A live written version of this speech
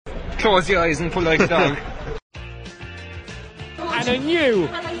close your eyes and pull like a dog. And a new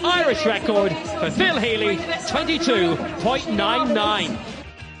Irish record for Phil Healy, 22.99.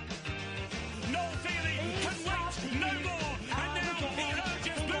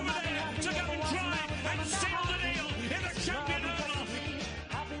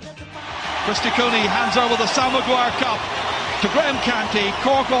 Christy Cooney hands over the Sam Maguire Cup to Ger McCarthy,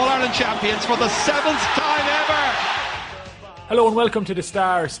 Cork All-Ireland champions for the 7th time ever. Hello and welcome to the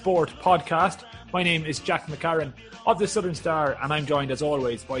Star Sport Podcast. My name is Jack McCarran of the Southern Star, and I'm joined as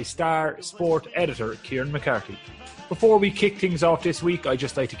always by Star Sport editor Ciara McCarthy. Before we kick things off this week, I'd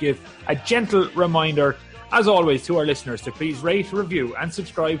just like to give a gentle reminder, as always, to our listeners to please rate, review and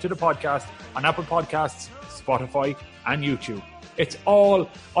subscribe to the podcast on Apple Podcasts, Spotify and YouTube. It's All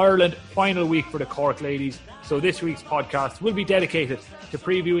Ireland final week for the Cork ladies, so this week's podcast will be dedicated to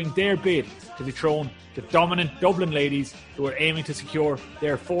previewing their bid to dethrone the dominant Dublin ladies who are aiming to secure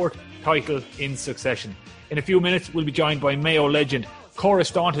their 4th title in succession. In a few minutes, we'll be joined by Mayo legend Cora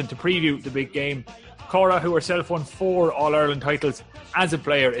Staunton to preview the big game. Cora, who herself won 4 All-Ireland titles as a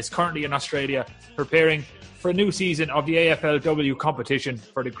player, is currently in Australia preparing for a new season of the AFLW competition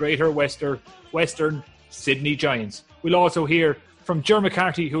for the Greater Western Sydney Giants. We'll also hear from Ger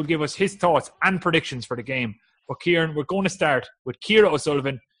McCarthy, who will give us his thoughts and predictions for the game. But Kieran, we're going to start with Ciara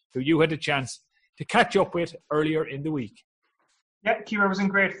O'Sullivan, who you had a chance to catch up with earlier in the week. Yeah, Ciara was in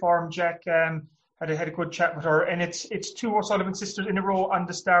great form, Jack. Had a good chat with her. And it's 2 O'Sullivan sisters in a row on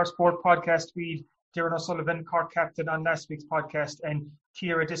the Star Sport podcast. We Darren O'Sullivan, Cork captain, on last week's podcast, and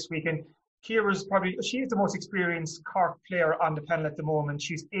Ciara this week. And Ciara's she is the most experienced Cork player on the panel at the moment.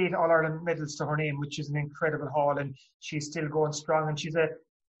 She's 8 All-Ireland medals to her name, which is an incredible haul, and she's still going strong. And she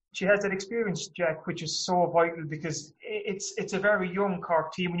has that experience, Jack, which is so vital because it's a very young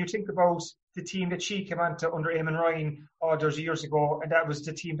Cork team. When you think about the team that she came onto under Eamon Ryan all those years ago, and that was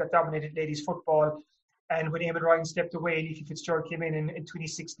the team that dominated ladies football. And when Eamon Ryan stepped away and Leafy Fitzgerald came in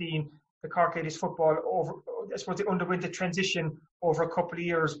 2016, the Cork ladies football I suppose they underwent a transition over a couple of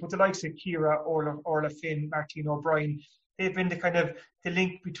years. But the likes of Ciara, Orla Finn, Martine O'Brien, they've been the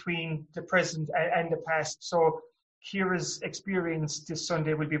link between the present and the past. So Ciara's experience this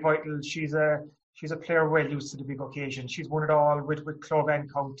Sunday will be vital. She's a player well used to the big occasion. She's won it all with club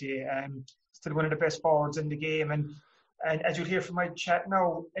and county. Still one of the best forwards in the game. And as you'll hear from my chat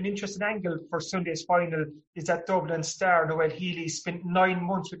now, an interesting angle for Sunday's final is that Dublin star Noel Healy spent 9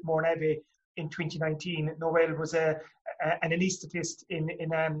 months with Mourne in 2019. Noel was an anaesthetist in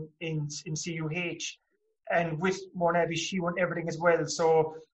CUH, and with Mourne she won everything as well.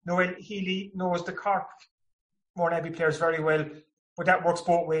 So Noel Healy knows the Cork Mourne players very well, but that works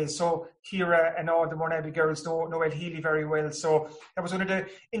both ways. So Ciara and all the Mourne girls know Noel Healy very well. So that was one of the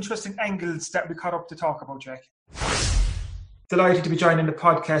interesting angles that we caught up to talk about, Jack. Delighted to be joined in the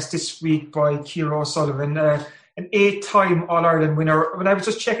podcast this week by Ciara O'Sullivan, an 8-time All-Ireland winner. When I was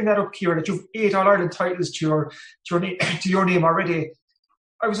just checking that up, Ciara, that you've 8 All-Ireland titles to your name already,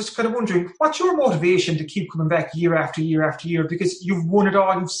 I was just kind of wondering, what's your motivation to keep coming back year after year after year? Because you've won it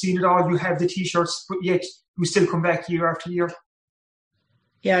all, you've seen it all, you have the T-shirts, but yet you still come back year after year.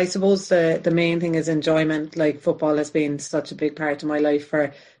 Yeah, I suppose the main thing is enjoyment. Like, football has been such a big part of my life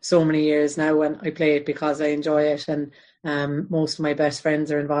for so many years now, and I play it because I enjoy it, and most of my best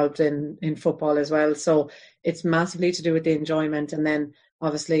friends are involved in football as well. So it's massively to do with the enjoyment, and then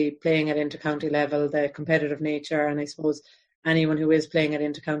obviously playing at intercounty level, the competitive nature, and I suppose anyone who is playing at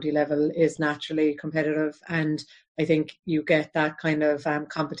intercounty level is naturally competitive, and I think you get that kind of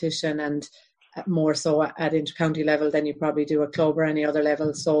competition and more so at intercounty level than you probably do at club or any other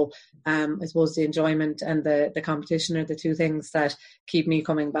level. So I suppose the enjoyment and the competition are the 2 things that keep me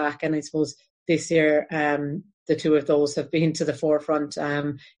coming back. And I suppose this year the 2 of those have been to the forefront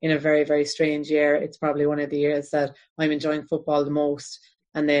in a very, very strange year. It's probably one of the years that I'm enjoying football the most.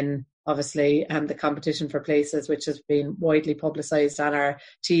 And then obviously the competition for places, which has been widely publicised on our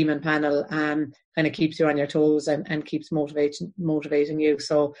team and panel, kind of keeps you on your toes and keeps motivating you.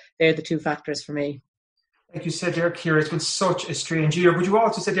 So they're the 2 factors for me. Like you said there, Ciara, it's been such a strange year. But you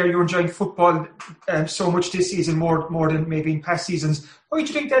also said there you're enjoying football so much this season, more than maybe in past seasons. Why do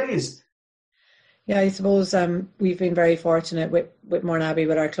you think that is? Yeah, I suppose we've been very fortunate with Mourne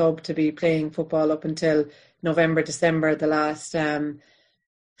with our club to be playing football up until November, December, the last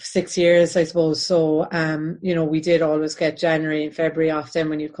 6 years, I suppose. So, we did always get January and February off then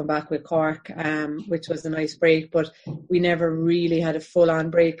when you'd come back with Cork, which was a nice break. But we never really had a full-on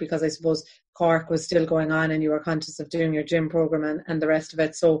break because I suppose Cork was still going on and you were conscious of doing your gym programme and the rest of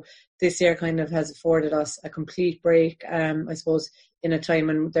it. So this year kind of has afforded us a complete break, I suppose, in a time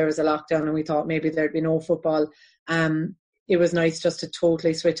when there was a lockdown and we thought maybe there'd be no football. it was nice just to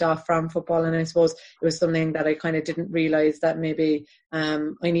totally switch off from football. And I suppose it was something that I kind of didn't realise that maybe I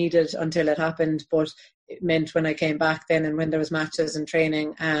needed until it happened. But it meant when I came back then, and when there was matches and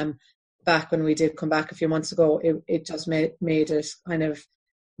training, back when we did come back a few months ago, it just made it kind of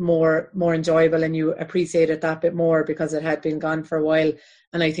more enjoyable, and you appreciate it that bit more because it had been gone for a while.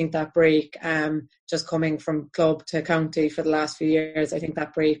 And I think that break, just coming from club to county for the last few years, I think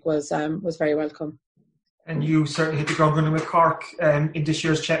that break was very welcome. And you certainly hit the ground running with Cork in this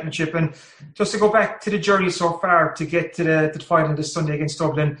year's championship. And just to go back to the journey so far to get to the final this Sunday against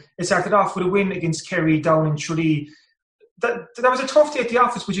Dublin, it started off with a win against Kerry down in Tralee. That was a tough day at the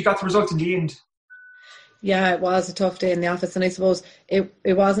office, but you got the result in the end. Yeah, it was a tough day in the office, and I suppose it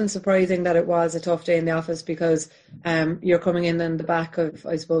wasn't surprising that it was a tough day in the office because you're coming in the back of,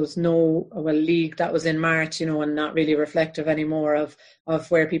 I suppose, league that was in March, and not really reflective anymore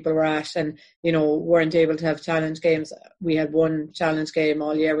of where people were at, and weren't able to have challenge games. We had one challenge game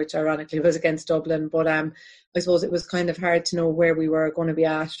all year, which ironically was against Dublin, but I suppose it was kind of hard to know where we were going to be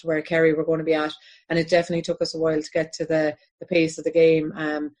at, where Kerry were going to be at, and it definitely took us a while to get to the pace of the game.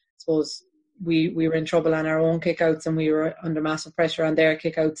 I suppose we were in trouble on our own kickouts, and we were under massive pressure on their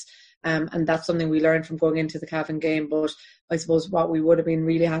kickouts, and that's something we learned from going into the Cavan game. But I suppose what we would have been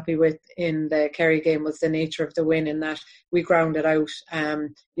really happy with in the Kerry game was the nature of the win, in that we grounded out.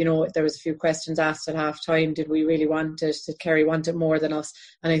 There was a few questions asked at half time. Did we really want it? Did Kerry want it more than us?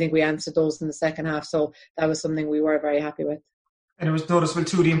 And I think we answered those in the second half, so that was something we were very happy with. And it was noticeable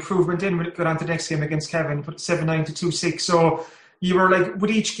too, the improvement when it got on to the next game against Cavan, put 7-9 to 2-6. So you were like,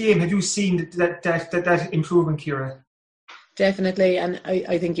 with each game, have you seen that improvement, Ciara? Definitely, and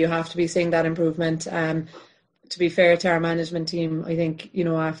I think you have to be seeing that improvement. To be fair to our management team, I think,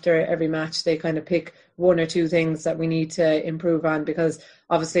 after every match they kind of pick one or two things that we need to improve on, because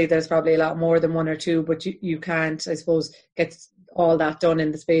obviously there's probably a lot more than one or two, but you can't, I suppose, get all that done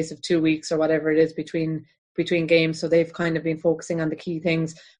in the space of 2 weeks or whatever it is between games. So they've kind of been focusing on the key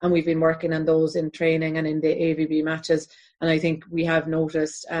things, and we've been working on those in training and in the AVB matches. And I think we have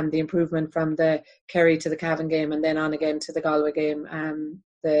noticed the improvement from the Kerry to the Cavan game, and then on again to the Galway game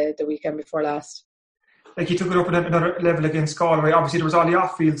the weekend before last. Like, you took it up at another level against Galway. Obviously there was all the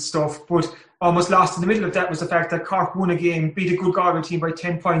off-field stuff, but almost lost in the middle of that was the fact that Cork won a game, beat a good Galway team by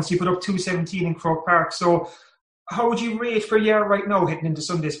 10 points. You put up 2-17 in Croke Park. So how would you rate for Ciara right now heading into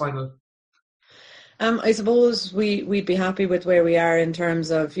Sunday's final? I suppose we'd be happy with where we are in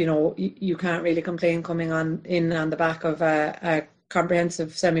terms of, you can't really complain coming on the back of a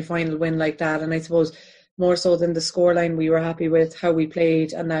comprehensive semi-final win like that. And I suppose more so than the scoreline, we were happy with how we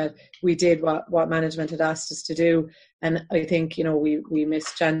played, and that we did what management had asked us to do. And I think, we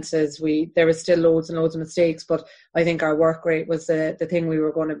missed chances. There was still loads and loads of mistakes, but I think our work rate was the thing we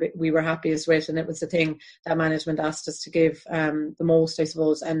were happiest with, and it was the thing that management asked us to give the most, I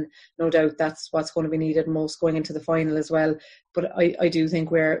suppose. And no doubt that's what's going to be needed most going into the final as well. But I do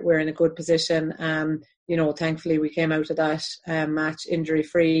think we're in a good position. Thankfully we came out of that match injury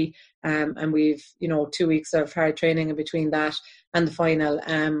free, and we've 2 weeks of hard training in between that and the final,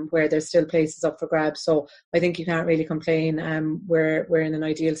 where there's still places up for grabs. So I think you can't really complain. We're in an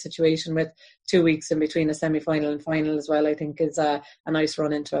ideal situation with 2 weeks in between a semi-final and final as well. I think is a nice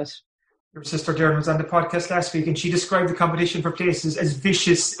run into it. Your sister Darren was on the podcast last week, and she described the competition for places as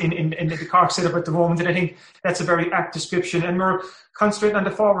vicious in the Cork setup at the moment, and I think that's a very apt description. And we're concentrating on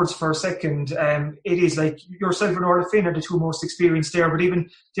the forwards for a second. It is like yourself and Orla Finn are the two most experienced there, but even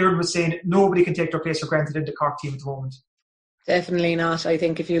Darren was saying nobody can take their place for granted in the Cork team at the moment. Definitely not. I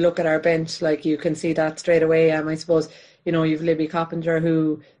think if you look at our bench, you can see that straight away. I suppose, you've Libby Coppinger,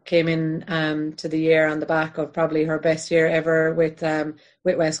 who came in to the year on the back of probably her best year ever with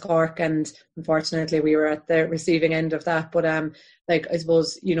West Cork, and unfortunately we were at the receiving end of that. But I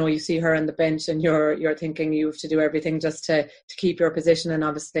suppose, you see her on the bench, and you're thinking you have to do everything just to keep your position. And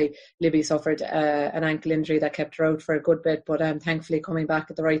obviously Libby suffered an ankle injury that kept her out for a good bit, but thankfully coming back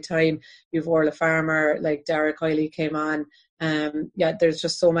at the right time. You've Orla Farmer, Dara Kiley came on. There's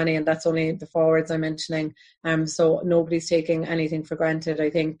just so many, and that's only the forwards I'm mentioning. So nobody's taking anything for granted. I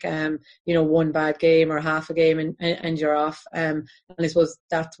think, one bad game or half a game and you're off. And I suppose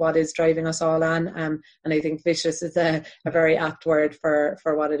that's what is driving us all on. And I think vicious is a very apt word for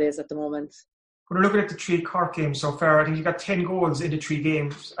what it is at the moment. When we're looking at the 3 Cork games so far, I think you got 10 goals in the 3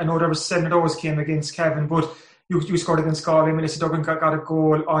 games. I know there was 7 of those came against Cavan, but you scored against Galway. Melissa Duggan got a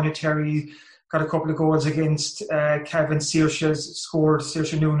goal. Anya Terry got a couple of goals against Cavan. Saoirse scored,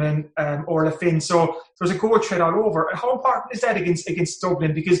 Saoirse Noonan, Orla Finn. So there's a goal thread all over. How important is that against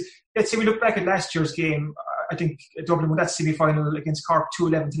Dublin? Because let's say we look back at last year's game, I think Dublin won that semi-final against Cork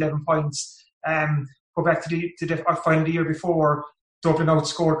 2-11 to 11 points. go back to the final the year before, Dublin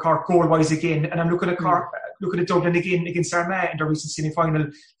outscored Cork goal-wise again, and I'm looking at Dublin again against Armagh in the recent semi-final.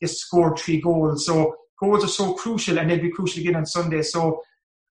 They scored 3 goals, so goals are so crucial, and they'll be crucial again on Sunday. So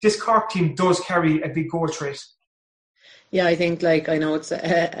this Cork team does carry a big goal threat. Yeah, I think, I know it's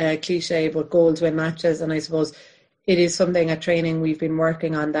a cliche, but goals win matches, and I suppose it is something at training we've been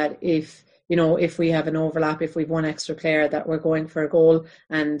working on, that if we have an overlap, if we've one extra player, that we're going for a goal,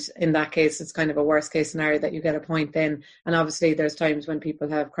 and in that case it's kind of a worst case scenario that you get a point then. And obviously there's times when people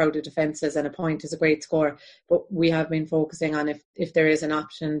have crowded defences and a point is a great score, but we have been focusing on if there is an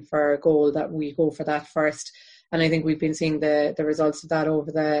option for a goal, that we go for that first. And I think we've been seeing the results of that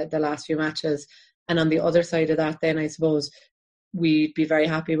over the last few matches. And on the other side of that then, I suppose we'd be very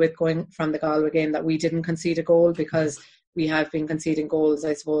happy with going from the Galway game that we didn't concede a goal, because we have been conceding goals,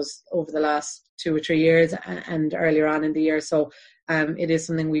 I suppose, over the last 2 or 3 years and earlier on in the year. So it is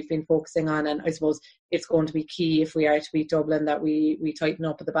something we've been focusing on, and I suppose it's going to be key if we are to beat Dublin that we tighten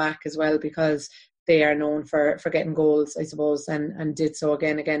up at the back as well, because they are known for getting goals, I suppose, and did so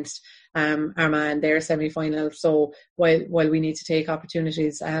again against Armagh in their semi-final. So while we need to take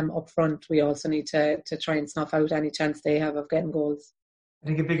opportunities up front, we also need to try and snuff out any chance they have of getting goals. I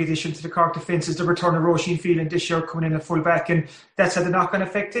think a big addition to the Cork defence is the return of Roisin Phelan this year, coming in at full back, and that's had a knock-on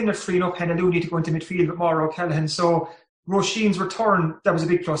effect in. They're freeing up Hannah Looney to go into midfield with Maura O'Callaghan. So Roisin's return, that was a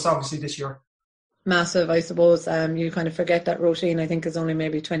big plus obviously this year. Massive, I suppose. You kind of forget that Roisin, I think, is only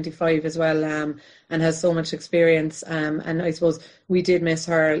maybe 25 as well, and has so much experience. And I suppose we did miss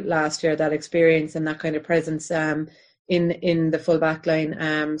her last year, that experience and that kind of presence in the full back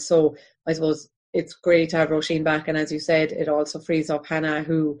line. So I suppose it's great to have Roisin back, and as you said, it also frees up Hannah,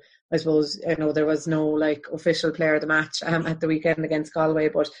 who I suppose, I know there was no official player of the match at the weekend against Galway,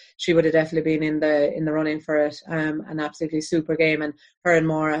 but she would have definitely been in the running for it. An absolutely super game, and her and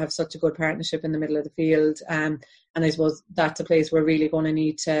Maura have such a good partnership in the middle of the field. And I suppose that's a place we're really going to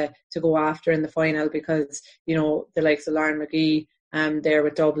need to go after in the final, because the likes of Lauren McGee, there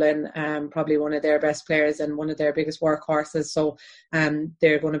with Dublin, probably one of their best players and one of their biggest workhorses. So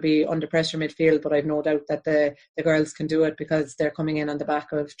they're going to be under pressure midfield, but I've no doubt that the girls can do it, because they're coming in on the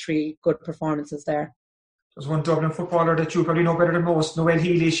back of 3 good performances there. There's one Dublin footballer that you probably know better than most, Noelle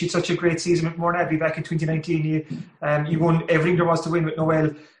Healy. She had such a great season with Mourne back in 2019. You won everything there was to win with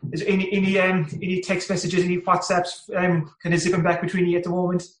Noelle. Is there any text messages, any WhatsApps kind of zipping back between you at the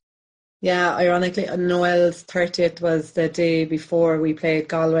moment? Yeah, ironically, Noelle's 30th was the day before we played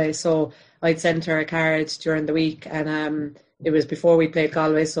Galway, so I'd sent her a card during the week, and it was before we played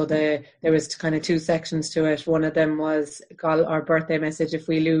Galway, so there was kind of 2 sections to it. One of them was our birthday message if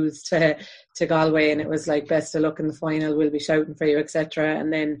we lose to Galway, and it was like, best of luck in the final, we'll be shouting for you, etc.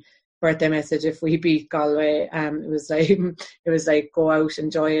 And then birthday message if we beat Galway, it was like go out,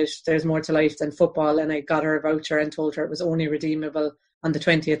 enjoy it, there's more to life than football. And I got her a voucher and told her it was only redeemable on the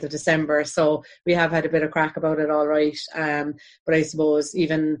 20th of December. So we have had a bit of crack about it, all right. But I suppose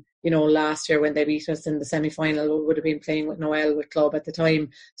even, last year when they beat us in the semi-final, we would have been playing with Noelle with club at the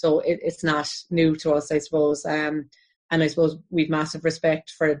time. So it's not new to us, I suppose. And I suppose we've massive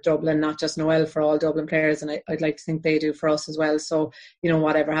respect for Dublin, not just Noelle, for all Dublin players. And I'd like to think they do for us as well. So,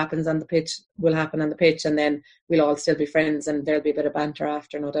 whatever happens on the pitch will happen on the pitch, and then we'll all still be friends, and there'll be a bit of banter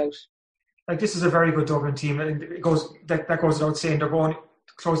after, no doubt. This is a very good Dublin team, and that goes without saying. They're going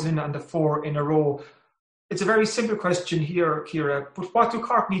closing in on the 4 in a row. It's a very simple question here, Ciara, but what do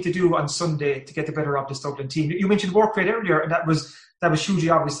Cork need to do on Sunday to get the better of this Dublin team? You mentioned work rate earlier, and that was hugely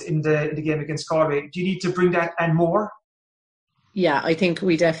obvious in the game against Galway. Do you need to bring that and more? Yeah, I think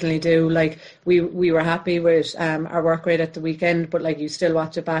we definitely do. We were happy with our work rate at the weekend, but you still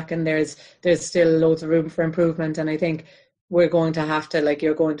watch it back, and there's still loads of room for improvement. And I think we're going to have to,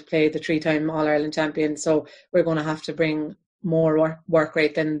 you're going to play the 3-time All-Ireland champion, so we're going to have to bring more work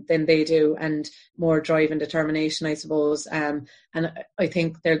rate than they do, and more drive and determination, I suppose. And I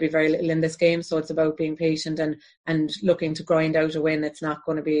think there'll be very little in this game, so it's about being patient and looking to grind out a win. It's not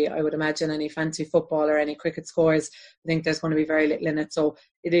going to be, I would imagine, any fancy football or any cricket scores. I think there's going to be very little in it, so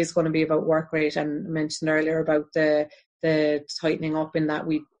it is going to be about work rate. And I mentioned earlier about the tightening up, in that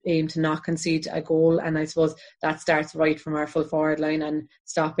we aim to not concede a goal, and I suppose that starts right from our full forward line and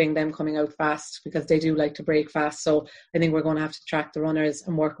stopping them coming out fast, because they do like to break fast. So I think we're going to have to track the runners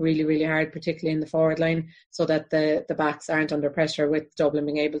and work really, really hard, particularly in the forward line, so that the backs aren't under pressure, with Dublin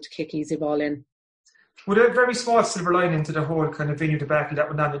being able to kick easy ball in. Would a very small silver lining to the whole kind of venue debacle that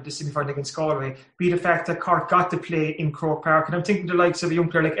went on in the semi-final against Galway be the fact that Cork got to play in Croke Park? And I'm thinking the likes of a young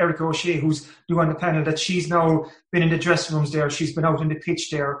player like Erica O'Shea, who's new on the panel, that she's now been in the dressing rooms there, she's been out in the pitch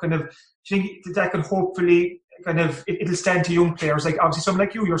there. Do you think that could hopefully it'll stand to young players. Like obviously someone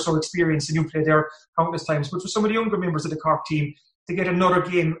like you're so experienced and you played there countless times. But for some of the younger members of the Cork team, to get another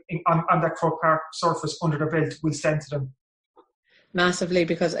game on that Croke Park surface under their belt will stand to them. Massively,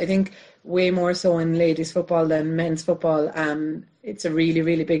 because I think way more so in ladies football than men's football. It's a really,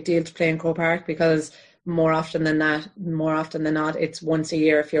 really big deal to play in Cora Park, because more often than not, it's once a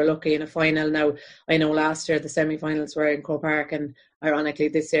year if you're lucky in a final. Now, I know last year the semi-finals were in Cora Park, and ironically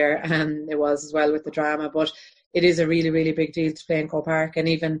this year it was as well with the drama, but it is a really, really big deal to play in Cora Park. And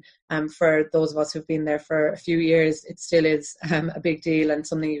even for those of us who've been there for a few years, it still is a big deal and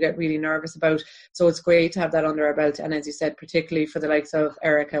something you get really nervous about. So it's great to have that under our belt. And as you said, particularly for the likes of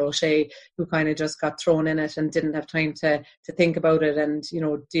Erica O'Shea, who kind of just got thrown in it and didn't have time to think about it and,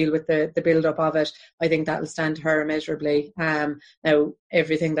 deal with the build-up of it. I think that will stand to her immeasurably. Now,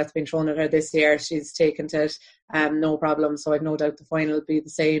 everything that's been thrown at her this year, she's taken to it no problem. So I've no doubt the final will be the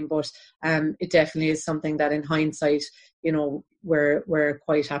same. But it definitely is something that in hindsight, we're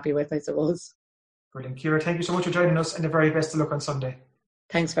quite happy with, I suppose. Brilliant. Ciara, thank you so much for joining us, and the very best of luck on Sunday.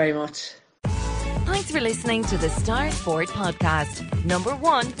 Thanks very much. Thanks for listening to the Star Sport Podcast,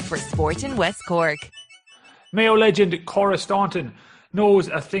 #1 for sport in West Cork. Mayo legend Cora Staunton knows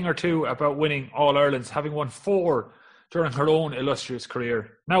a thing or two about winning All-Irelands, having won 4 during her own illustrious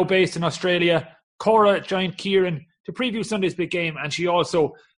career. Now based in Australia, Cora joined Kieran to preview Sunday's big game, and she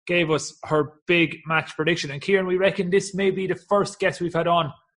also gave us her big match prediction. And Kieran, we reckon this may be the first guest we've had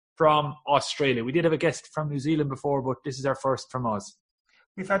on from Australia. We did have a guest from New Zealand before, but this is our first from Oz.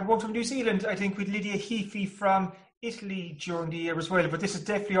 We've had one from New Zealand, I think, with Lydia Heafy from Italy during the year as well. But this is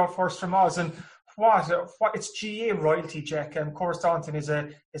definitely our first from Oz. And what it's GA royalty, Jack. Cora Staunton is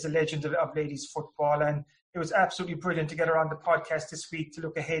a legend of ladies football, and it was absolutely brilliant to get her on the podcast this week to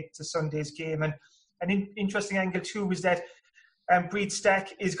look ahead to Sunday's game. And an interesting angle too is that Breed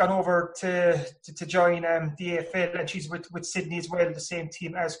Stack is gone over to join the AFL, and she's with Sydney as well, the same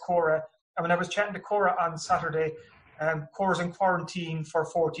team as Cora. And when I was chatting to Cora on Saturday, Cora's in quarantine for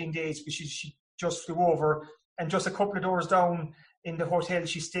 14 days because she just flew over, and just a couple of doors down in the hotel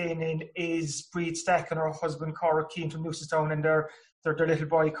she's staying in is Breed Stack and her husband Cora Keane from Newcestown and their little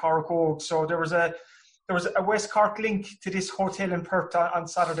boy Cora Gold. So there was a West Cork link to this hotel in Perth on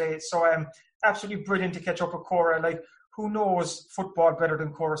Saturday. So absolutely brilliant to catch up with Cora. Like, who knows football better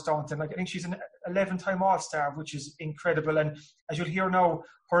than Cora Staunton? Like, I think she's an 11-time All-Star, which is incredible. And as you'll hear now,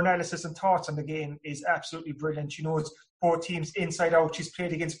 her analysis and thoughts on the game is absolutely brilliant. She knows both teams inside out. She's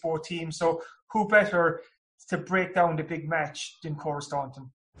played against both teams. So who better to break down the big match than Cora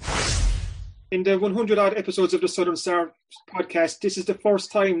Staunton? In the 100-odd episodes of the Southern Star podcast, this is the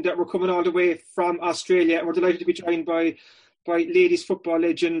first time that we're coming all the way from Australia, and we're delighted to be joined by ladies football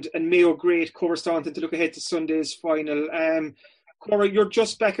legend and Mayo great Cora Staunton to look ahead to Sunday's final. Cora, you're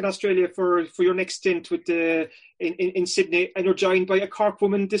just back in Australia for your next stint with in Sydney, and you're joined by a Cork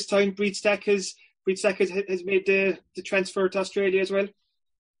woman this time. Breed Stack has made the transfer to Australia as well.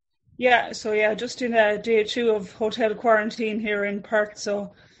 Yeah, so just in day 2 of hotel quarantine here in Perth,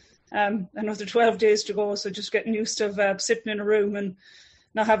 so another 12 days to go, so just getting used to sitting in a room and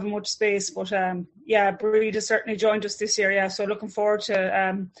not having much space. But Breed has certainly joined us this year, so looking forward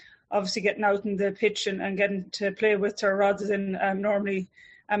to obviously getting out in the pitch and getting to play with her rather than normally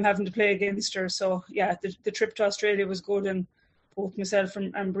having to play against her. So the trip to Australia was good, and both myself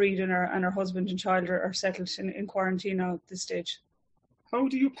and Breed and her husband and child are settled in quarantine now at this stage. How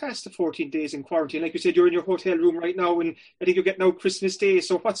do you pass the 14 days in quarantine? Like you said, you're in your hotel room right now, and I think you're getting out Christmas Day.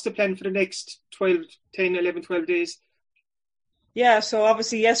 So what's the plan for the next 12 days? Yeah, so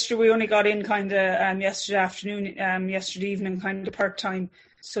obviously yesterday we only got in kind of yesterday afternoon, yesterday evening kind of Perth time.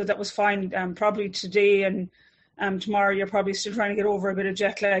 So that was fine. Probably today and tomorrow you're probably still trying to get over a bit of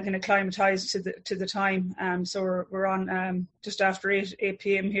jet lag and acclimatise to the time. So we're on just after 8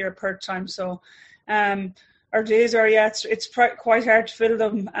 p.m. here at Perth time. So our days are, it's quite hard to fill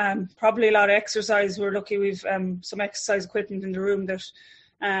them. Probably a lot of exercise. We're lucky we've some exercise equipment in the room that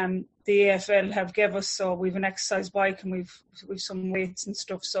the AFL have give us. So we've an exercise bike and we've some weights and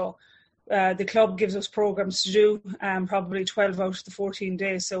stuff. So the club gives us programs to do, probably 12 out of the 14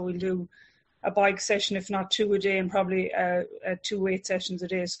 days. So we'll do a bike session, if not 2 a day, and probably 2 weight sessions a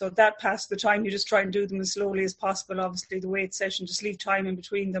day. So that passes the time. You just try and do them as slowly as possible. Obviously the weight session, just leave time in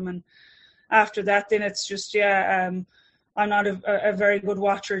between them. And after that, then it's just, I'm not a very good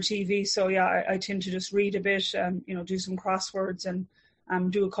watcher of TV. So I tend to just read a bit, do some crosswords and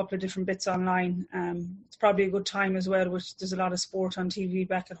do a couple of different bits online. It's probably a good time as well, which there's a lot of sport on TV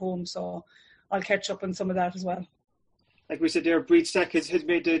back at home. So I'll catch up on some of that as well. Like we said there, Breed Stack has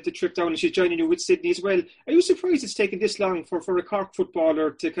made the trip down, and she's joining you with Sydney as well. Are you surprised it's taken this long for a Cork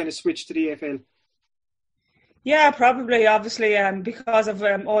footballer to kind of switch to the AFL? Yeah, probably, obviously, because of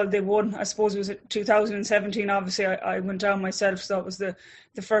all they won. I suppose it was 2017, obviously, I went down myself, so it was the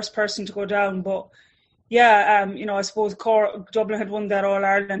first person to go down. But yeah, I suppose Dublin had won that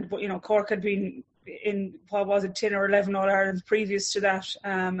All-Ireland, but, Cork had been in, 10 or 11 All-Irelands previous to that,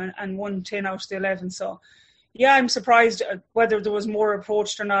 and won 10 out of the 11. So, yeah, I'm surprised whether there was more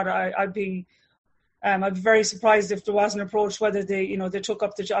approached or not. I'd be very surprised if there was an approach, whether they took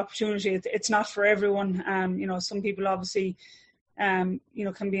up the opportunity. It's not for everyone. Some people obviously, can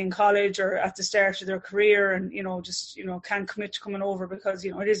be in college or at the start of their career and, can't commit to coming over because,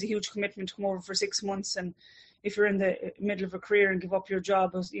 it is a huge commitment to come over for 6 months. And if you're in the middle of a career and give up your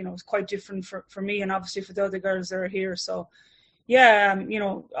job, it's quite different for me and obviously for the other girls that are here. So, yeah,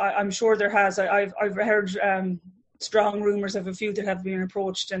 I'm sure there has. I've heard strong rumours of a few that have been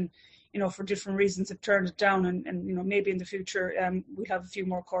approached and, for different reasons have turned it down and maybe in the future we'll have a few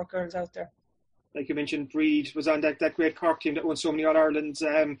more Cork girls out there. Like you mentioned, Breed was on that great Cork team that won so many All-Irelands,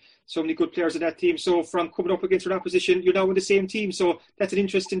 so many good players in that team. So from coming up against her opposition, you're now in the same team. So that's an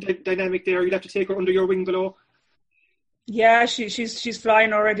interesting dynamic there. You'll have to take her under your wing below. Yeah, she's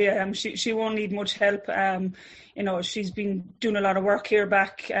flying already. She won't need much help. She's been doing a lot of work here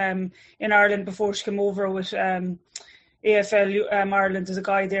back in Ireland before she came over with AFL Ireland. There's a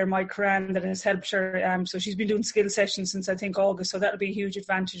guy there, Mike Curran, that has helped her. So she's been doing skill sessions since I think August. So that'll be a huge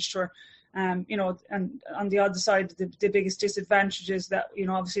advantage to her. And on the other side, the biggest disadvantage is that,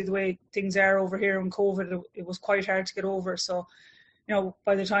 obviously the way things are over here in COVID, it was quite hard to get over. So,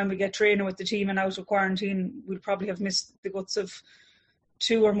 by the time we get training with the team and out of quarantine, we'll probably have missed the guts of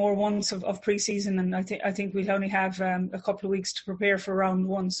 2 or more months of pre-season. And I think we'll only have a couple of weeks to prepare for round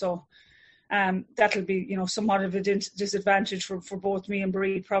 1. So that'll be, somewhat of a disadvantage for both me and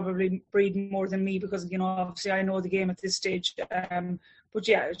Breed, probably Breed more than me because, obviously I know the game at this stage. But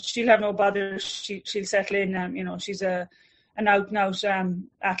yeah, she'll have no bother. She'll settle in. She's an out-and-out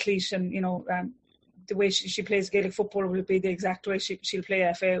athlete, and the way she plays Gaelic football will be the exact way she'll play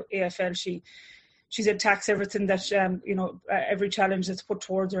AFL. She attacks everything that every challenge that's put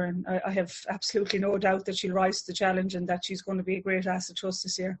towards her, and I have absolutely no doubt that she'll rise to the challenge and that she's going to be a great asset to us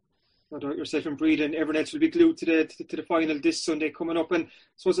this year. No doubt yourself and Breed and everyone else will be glued to the final this Sunday coming up. And I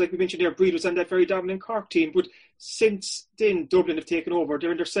suppose, like we mentioned there, Breed was on that very dominant Cork team. But since then, Dublin have taken over.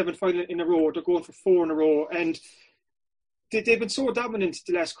 They're in their 7th final in a row. They're going for 4 in a row. And they've been so dominant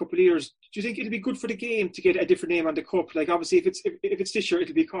the last couple of years. Do you think it'll be good for the game to get a different name on the cup? Like, obviously, if it's this year,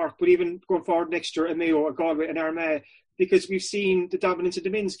 it'll be Cork. But even going forward next year, a Mayo, a Galway, an Armagh, because we've seen the dominance of the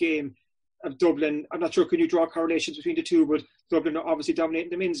men's game of Dublin. I'm not sure, can you draw correlations between the two, but Dublin are obviously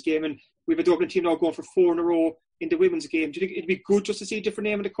dominating the men's game, and we have a Dublin team now going for 4 in a row in the women's game. Do you think it'd be good just to see a different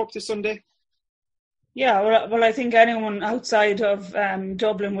name in the cup this Sunday? Yeah, well, I think anyone outside of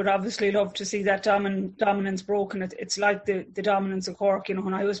Dublin would obviously love to see that dominance broken. It's like the dominance of Cork.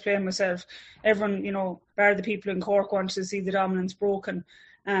 When I was playing myself, everyone, bar the people in Cork, wanted to see the dominance broken.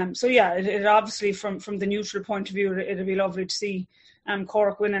 So yeah, it obviously from the neutral point of view, it'd be lovely to see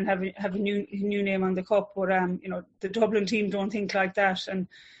Cork win and have a new name on the cup. But the Dublin team don't think like that, and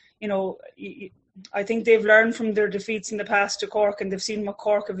I think they've learned from their defeats in the past to Cork, and they've seen what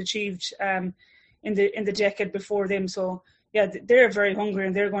Cork have achieved in the decade before them. So yeah, they're very hungry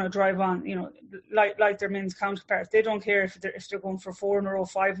and they're going to drive on. Like their men's counterparts, they don't care if they're going for 4 in a row,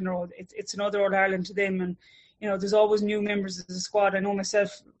 5 in a row. It's another All Ireland to them, and there's always new members of the squad. I know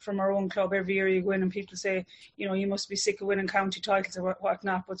myself from our own club, every year you go in and people say, you must be sick of winning county titles or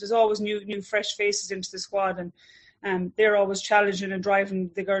whatnot. But there's always new fresh faces into the squad, and they're always challenging and driving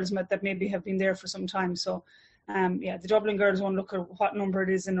the girls that maybe have been there for some time. So, the Dublin girls won't look at what number it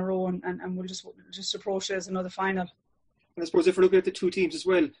is in a row, and we'll just approach it as another final. And I suppose if we're looking at the two teams as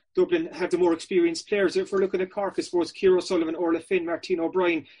well, Dublin have the more experienced players. If we're looking at Cork, I suppose Ciara O'Sullivan, Orla Finn, Martine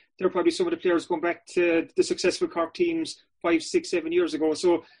O'Brien, they're probably some of the players going back to the successful Cork teams 5, 6, 7 years ago.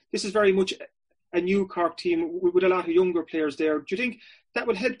 So this is very much a new Cork team with a lot of younger players there. Do you think that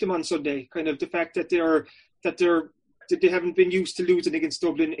will help them on Sunday? Kind of the fact that they haven't been used to losing against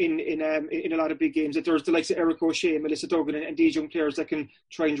Dublin in a lot of big games. That there's the likes of Eric O'Shea, Melissa Duggan, and these young players that can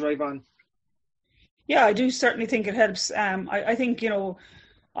try and drive on. Yeah, I do certainly think it helps. I think,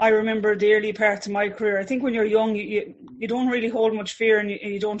 I remember the early parts of my career. I think when you're young, you don't really hold much fear, and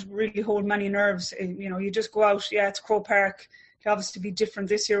you don't really hold many nerves. You just go out. Yeah, it's Croke Park. It'll obviously be different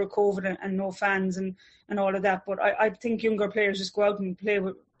this year with COVID and no fans and all of that. But I think younger players just go out and play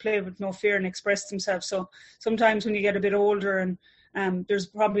with no fear and express themselves. So sometimes when you get a bit older and there's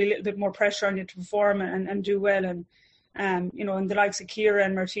probably a little bit more pressure on you to perform and do well. And in the likes of Ciara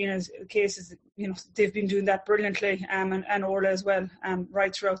and Martina's cases, they've been doing that brilliantly, and Orla as well,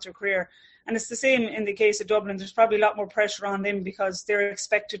 right throughout their career. And it's the same in the case of Dublin. There's probably a lot more pressure on them because they're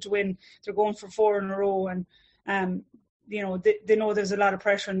expected to win. They're going for 4 in a row, and they know there's a lot of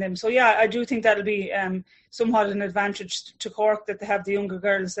pressure on them. So yeah, I do think that'll be somewhat an advantage to Cork, that they have the younger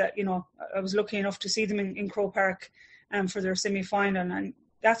girls that, I was lucky enough to see them in Croke Park for their semi-final, and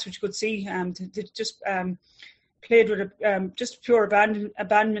that's what you could see. They just played with just pure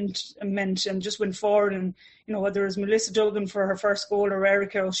abandonment and just went forward. And whether it was Melissa Duggan for her first goal or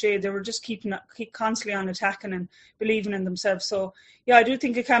Erica O'Shea, they were just keep constantly on attacking and believing in themselves. So yeah, I do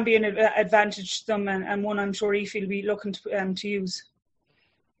think it can be an advantage to them, and one I'm sure Aoife will be looking to use.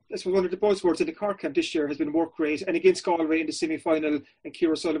 That's one of the buzzwords in the Cork camp this year has been work rate, and against Galway in the semi-final, and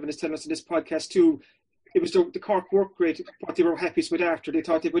Ciara Sullivan is telling us in this podcast too, it was the Cork work rate what they were happiest with after. They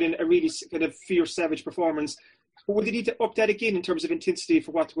thought they put in a really kind of fierce, savage performance. But will they need to up that again in terms of intensity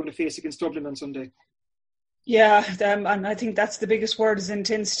for what they're going to face against Dublin on Sunday? Yeah, and I think that's the biggest word, is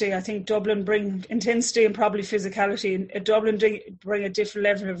intensity. I think Dublin bring intensity and probably physicality. And Dublin bring a different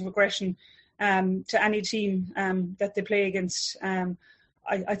level of aggression to any team that they play against.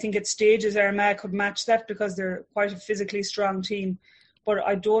 I think at stages Armagh could match that because they're quite a physically strong team. But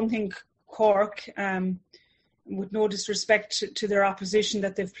I don't think Cork, with no disrespect to their opposition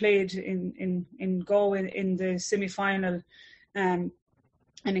that they've played in Galway in the semi-final and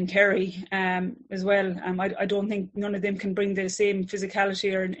in Kerry as well. I don't think none of them can bring the same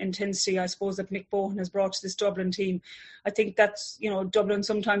physicality or intensity, I suppose, that Mick Bohan has brought to this Dublin team. I think that's, Dublin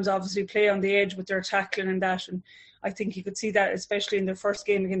sometimes obviously play on the edge with their tackling and that, and I think you could see that especially in their first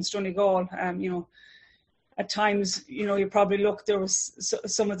game against Donegal. At times, you probably look, there was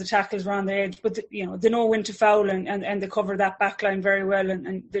some of the tackles were on the edge, but they know when to foul and they cover that back line very well,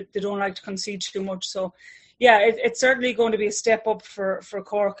 and they don't like to concede too much. So yeah, it's certainly going to be a step up for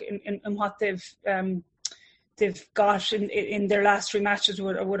Cork in what they've got in their last 3 matches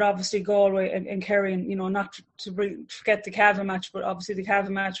with obviously Galway and Kerry, and not to forget the Cavan match, but obviously the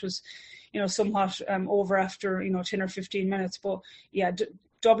Cavan match was somewhat over after 10 or 15 minutes. But yeah,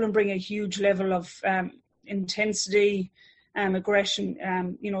 Dublin bring a huge level of intensity, aggression.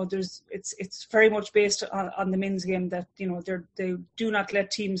 It's very much based on the men's game that they do not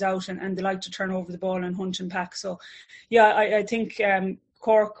let teams out, and they like to turn over the ball and hunt and pack. So yeah, I think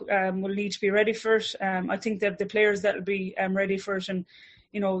Cork will need to be ready for it. I think that the players that will be ready for it, and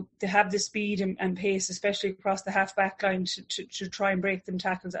they have the speed and pace, especially across the half back line to try and break them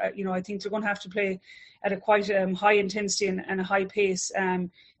tackles. I think they're going to have to play at a quite high intensity and a high pace.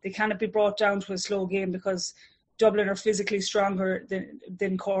 They cannot be brought down to a slow game because Dublin are physically stronger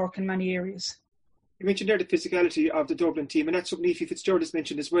than Cork in many areas. You mentioned there the physicality of the Dublin team, and that's something Aoife Fitzgerald has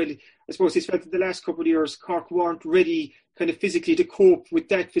mentioned as well. I suppose he's felt that the last couple of years Cork weren't ready kind of physically to cope with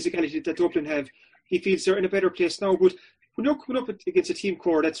that physicality that Dublin have. He feels they're in a better place now, but when you're coming up against a team,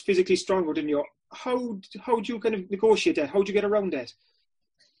 Cora, that's physically stronger than you, how do you kind of negotiate that? How do you get around that?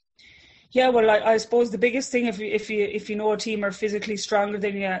 Yeah, well, I suppose the biggest thing, if you know a team are physically stronger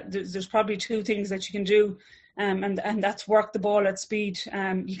than you, there's probably 2 things that you can do, and that's work the ball at speed.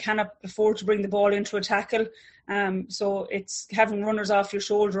 You cannot afford to bring the ball into a tackle, so it's having runners off your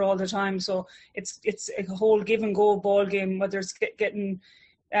shoulder all the time. So it's a whole give and go ball game, whether it's getting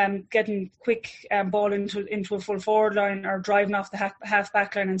quick ball into a full forward line or driving off the half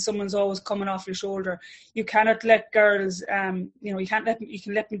back line, and someone's always coming off your shoulder. You cannot let girls, you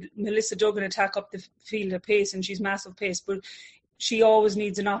can let Melissa Duggan attack up the field at pace, and she's massive pace, but she always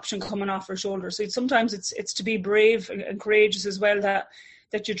needs an option coming off her shoulder. So sometimes it's to be brave and courageous as well,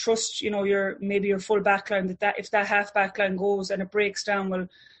 that you trust, your full back line, that if that half back line goes and it breaks down, well,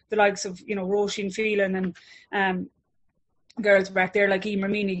 the likes of, Roisin Phelan and girls back there like Emer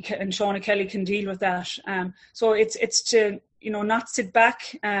Meany and Shauna Kelly can deal with that. So it's to, not sit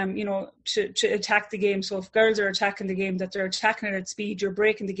back, to attack the game. So if girls are attacking the game, that they're attacking it at speed, you're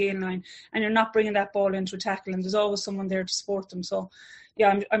breaking the gain line and you're not bringing that ball into a tackle, and there's always someone there to support them. So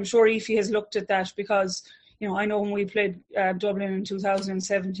yeah, I'm sure Aoife has looked at that because, I know when we played Dublin in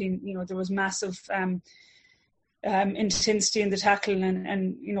 2017, there was massive intensity in the tackling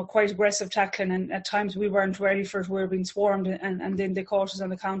and quite aggressive tackling, and at times we weren't ready for it. We were being swarmed and then they caught us on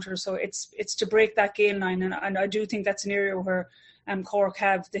the counter. So it's to break that gain line, and I do think that's an area where Cork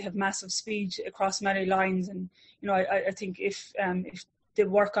have massive speed across many lines, and I think if they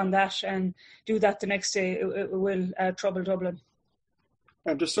work on that and do that the next day, it will trouble Dublin.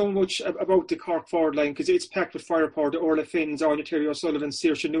 There's so much about the Cork forward line because it's packed with firepower. The Orla Finns, Anya Terry O'Sullivan,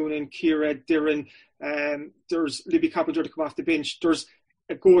 Saoirse Noonan, Ciara, Dirren. There's Libby Coppinger to come off the bench. There's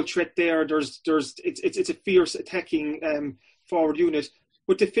a goal threat there. It's a fierce attacking forward unit.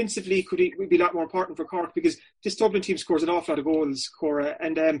 But defensively, would be a lot more important for Cork because this Dublin team scores an awful lot of goals, Cora.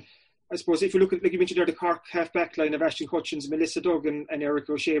 And I suppose if you look at, like you mentioned there, the Cork half-back line of Ashton Hutchins, Melissa Duggan and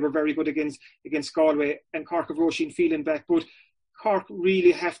Erica O'Shea were very good against Galway, and Cork have Roisin Phelan back. But Cork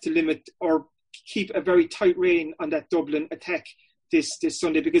really have to limit or keep a very tight rein on that Dublin attack this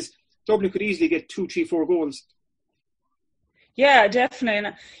Sunday, because Dublin could easily get 2, 3, 4 goals. Yeah, definitely.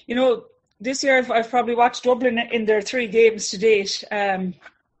 And, you know, this year I've probably watched Dublin in their 3 games to date. And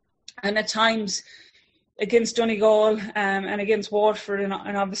at times against Donegal and against Waterford and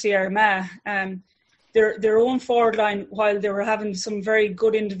obviously Armagh, their own forward line, while they were having some very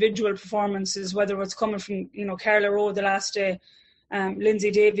good individual performances, whether it's coming from, you know, Carla Rowe the last day,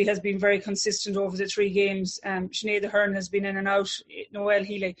 Lindsay Davey has been very consistent over the 3 games. Sinead Ahern has been in and out. Noelle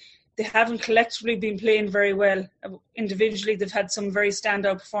Healy. They haven't collectively been playing very well. Individually, they've had some very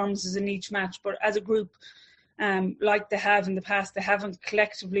standout performances in each match. But as a group, like they have in the past, they haven't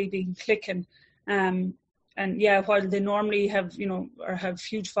collectively been clicking. And yeah, while they normally have, you know, or have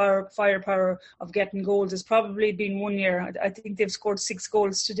huge firepower of getting goals, there's probably been 1 year. I think they've scored 6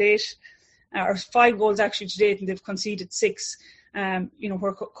 goals to date, or 5 goals actually to date, and they've conceded 6. You know,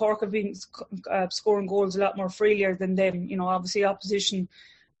 where Cork have been scoring goals a lot more freely than them. You know, obviously opposition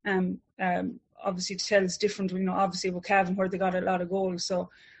obviously tells different. You know, obviously with Cavan where they got a lot of goals. So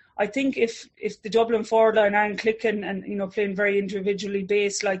I think if the Dublin forward line aren't clicking and, you know, playing very individually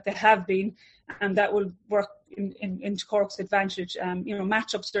based like they have been, and that will work into Cork's advantage. You know,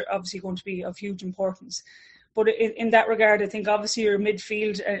 matchups are obviously going to be of huge importance. But in that regard, I think obviously your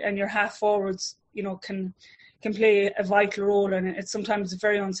midfield and your half forwards, you know, can play a vital role, and it's sometimes a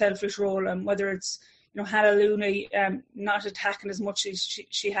very unselfish role. And whether it's, you know, Hannah Looney not attacking as much as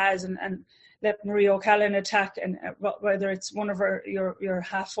she has, and let Marie O'Callaghan attack, and whether it's one of your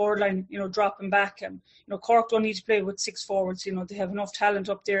half forward line, you know, dropping back. You know, Cork don't need to play with 6 forwards. You know, they have enough talent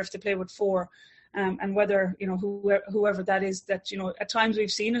up there if they play with 4. And whether, you know, whoever that is, that, you know, at times we've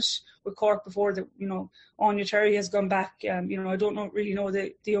seen it with Cork before, that, you know, Anya Terry has gone back. You know, I don't really know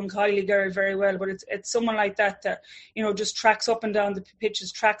the young Kylie girl very well, but it's someone like that, you know, just tracks up and down the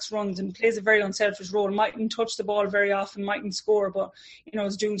pitches, tracks, runs, and plays a very unselfish role. Mightn't touch the ball very often, mightn't score, but, you know,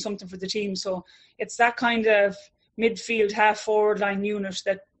 is doing something for the team. So it's that kind of midfield half forward line unit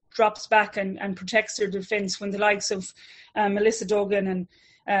that drops back and protects their defence, when the likes of Melissa Duggan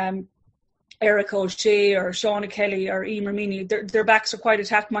and Erica O'Shea or Shauna Kelly or Emer Meany, their backs are quite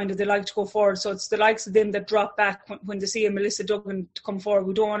attack-minded. They like to go forward. So it's the likes of them that drop back when they see a Melissa Duggan to come forward.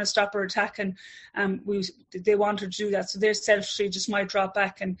 We don't want to stop her attacking. They want her to do that. So they selfishly just might drop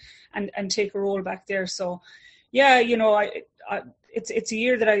back and take a role back there. So, yeah, you know, it's a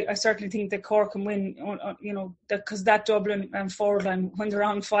year that I certainly think that Cork can win, you know, because that Dublin forward line, when they're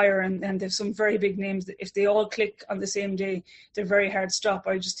on fire and there's some very big names, if they all click on the same day, they're very hard to stop.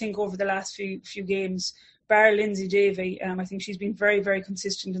 I just think over the last few games, bar Lindsay Davey, I think she's been very, very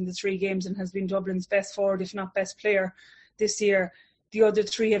consistent in the 3 games and has been Dublin's best forward, if not best player this year. The other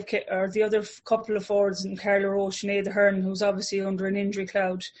 3 the other couple of forwards, in Carla Rowe, Sinead Ahern, who's obviously under an injury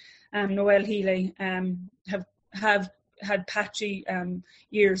cloud, Noelle Healy, have had patchy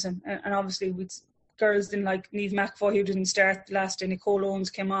years, and obviously with girls then like Niamh McAvoy, who didn't start last day, Nicole Owens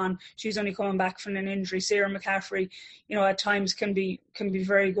came on, she's only coming back from an injury. Ciara McCaffrey, you know, at times can be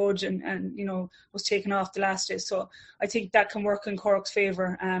very good and you know, was taken off the last day. So I think that can work in Cork's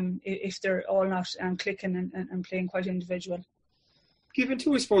favour if they're all not clicking and playing quite individual. Given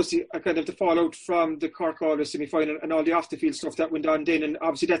too, I suppose, the kind of the fallout from the Cork Galway semi-final and all the off-the-field stuff that went on then, and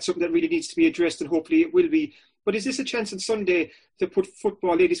obviously that's something that really needs to be addressed, and hopefully it will be. But is this a chance on Sunday to put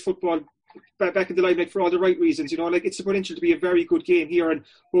football, ladies football, back in the limelight for all the right reasons? You know, like, it's the potential to be a very good game here, and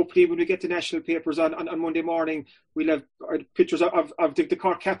hopefully when we get the national papers on Monday morning, we'll have pictures of the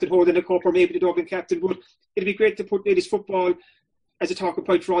Cork captain holding the cup, or maybe the Dublin captain. But it'd be great to put ladies football as a talking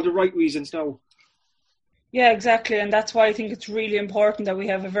point for all the right reasons now. Yeah, exactly, and that's why I think it's really important that we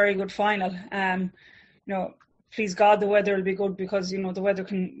have a very good final. You know, please God, the weather will be good, because, you know, the weather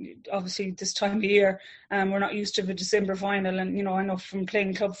can, obviously this time of year, we're not used to a December final, and, you know, I know from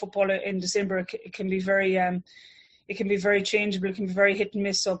playing club football in December, it can be very changeable. It can be very hit and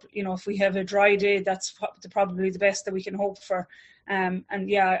miss. So, you know, if we have a dry day, that's probably the best that we can hope for. And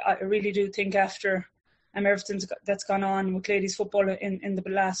yeah, I really do think after everything that's gone on with ladies football in the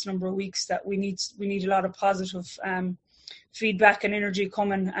last number of weeks, that we need a lot of positive feedback and energy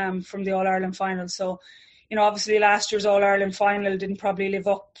coming from the All-Ireland final. So, you know, obviously last year's All-Ireland final didn't probably live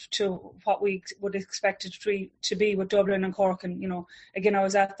up to what we would expect it to be with Dublin and Cork. And, you know, again, I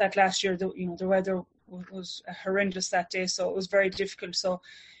was at that last year. The weather was horrendous that day, so it was very difficult. So,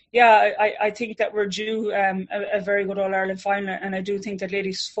 yeah, I think that we're due a very good All-Ireland final, and I do think that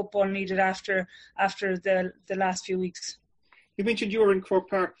ladies football needed after the last few weeks. You mentioned you were in Croke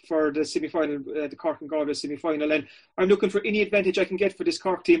Park for the semi-final, the Cork and Galway semi-final, and I'm looking for any advantage I can get for this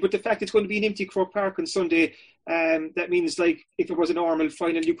Cork team. But the fact it's going to be an empty Croke Park on Sunday, that means like if it was a normal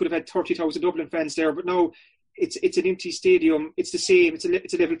final, you could have had 30,000 Dublin fans there. But now it's an empty stadium. It's the same.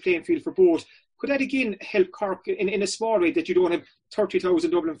 It's a level playing field for both. Could that again help Cork in a small way, that you don't have 30,000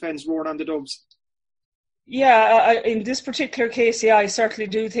 Dublin fans roaring on the Dubs? Yeah, in this particular case, I certainly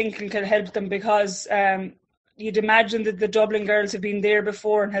do think it can help them, because you'd imagine that the Dublin girls have been there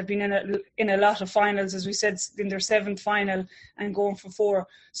before and have been in a lot of finals, as we said, in their 7th final and going for 4.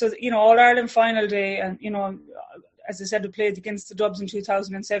 So, All Ireland final day, and, as I said, we played against the Dubs in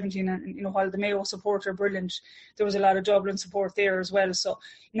 2017, and, while the Mayo support are brilliant, there was a lot of Dublin support there as well. So,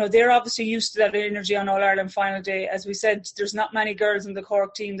 they're obviously used to that energy on All Ireland final day. As we said, there's not many girls in the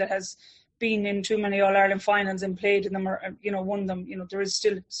Cork team that has been in too many All Ireland finals and played in them, or won them. There is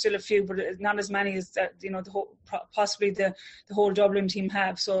still a few, but not as many as that. Possibly the whole Dublin team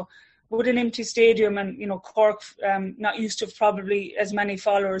have. So with an empty stadium and Cork not used to probably as many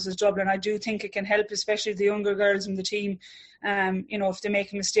followers as Dublin, I do think it can help, especially the younger girls in the team. If they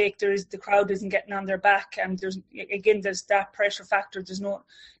make a mistake, the crowd isn't getting on their back, and there's that pressure factor. There's none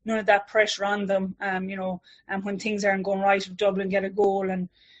of that pressure on them. And when things aren't going right, if Dublin get a goal, and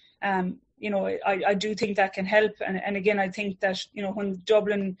I do think that can help. And again, I think that, when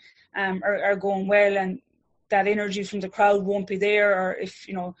Dublin are going well, and that energy from the crowd won't be there, or if,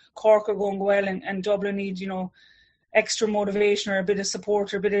 Cork are going well and Dublin need, extra motivation or a bit of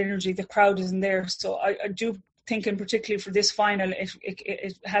support or a bit of energy, the crowd isn't there. So I do think, in particularly for this final,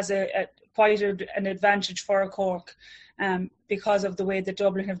 it has quite an advantage for Cork, because of the way that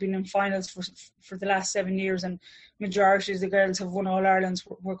Dublin have been in finals for the last 7 years, and majority of the girls have won All Irelands,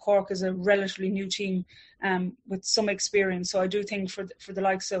 where Cork is a relatively new team with some experience. So I do think for the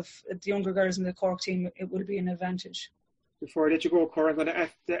likes of the younger girls in the Cork team, it will be an advantage. Before I let you go, Cora, I'm going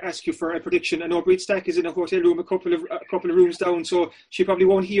to ask you for a prediction. I know Brit Stack is in a hotel room a couple of rooms down, so she probably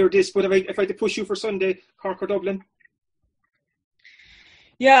won't hear this. But if I had to push you for Sunday, Cork or Dublin?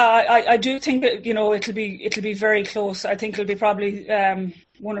 Yeah, I do think that it'll be very close. I think it'll be probably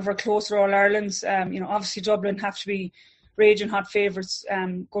one of our closer All Irelands. Obviously Dublin have to be raging hot favourites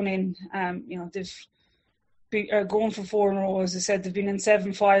going in. They've going for 4 in a row. As I said, they've been in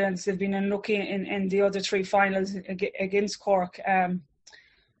 7 finals. They've been unlucky in the other 3 finals against Cork.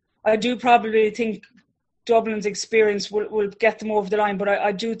 I do probably think Dublin's experience will get them over the line, but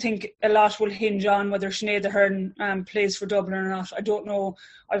I do think a lot will hinge on whether Sinead Ahern plays for Dublin or not. I don't know.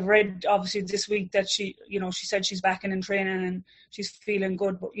 I've read obviously this week that she said she's back in training and she's feeling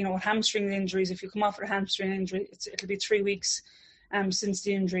good, but with hamstring injuries, if you come off with a hamstring injury, it'll be 3 weeks since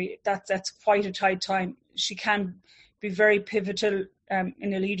the injury. That's quite a tight time. She can be very pivotal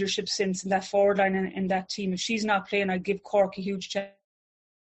in a leadership sense in that forward line and in that team. If she's not playing, I'd give Cork a huge chance.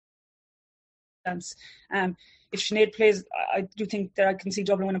 If Sinead plays, I do think that I can see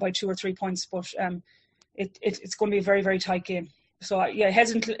Dublin winning by 2 or 3 points, but it's going to be a very, very tight game. So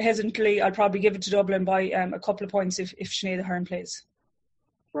hesitantly, I'll probably give it to Dublin by a couple of points if Sinead Ahern plays.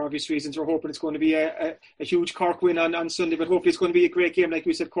 For obvious reasons, we're hoping it's going to be a huge Cork win on Sunday, but hopefully it's going to be a great game, like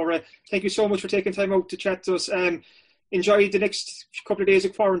we said. Cora, thank you so much for taking time out to chat to us. Enjoy the next couple of days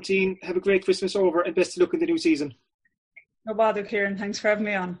of quarantine. Have a great Christmas over, and best of luck in the new season. No bother, Kieran. Thanks for having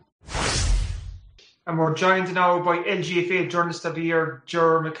me on. And we're joined now by LGFA Journalist of the Year,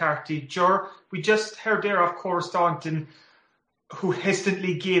 Ger McCarthy. Ger, we just heard there of Cora Staunton, who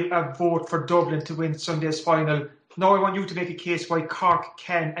hesitantly gave a vote for Dublin to win Sunday's final. Now I want you to make a case why Cork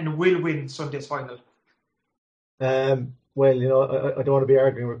can and will win Sunday's final. Well, I don't want to be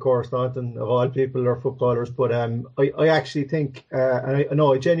arguing with Cora Staunton, of all people, or footballers, but I actually think, and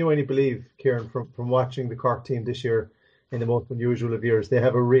I genuinely believe, Kieran, from watching the Cork team this year, in the most unusual of years, they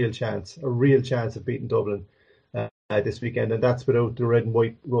have a real chance of beating Dublin this weekend, and that's without the red and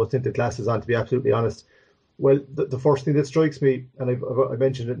white rose-tinted glasses on, to be absolutely honest. Well, the first thing that strikes me, and I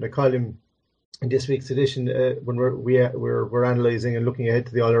mentioned it in a column in this week's edition, when we're analysing and looking ahead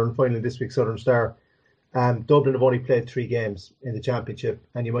to the All-Ireland final in this week's Southern Star, Dublin have only played 3 games in the championship,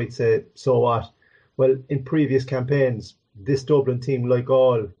 and you might say, so what? Well, in previous campaigns, this Dublin team, like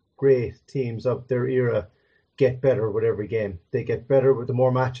all great teams of their era, get better with every game. They get better with the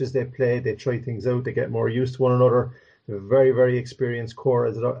more matches they play. They try things out. They get more used to one another. They're a very, very experienced core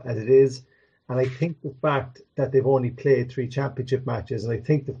as it is. And I think the fact that they've only played 3 championship matches, and I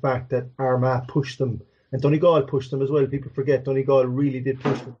think the fact that Armagh pushed them, and Donegal pushed them as well. People forget Donegal really did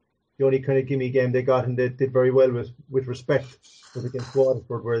push them. The only kind of gimme game they got, and they did very well with respect, was against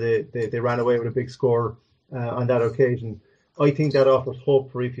Waterford, where they ran away with a big score on that occasion. I think that offers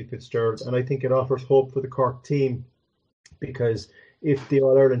hope for Aoife Fitzgerald, and I think it offers hope for the Cork team because if the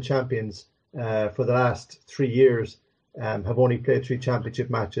All-Ireland champions for the last 3 years have only played 3 championship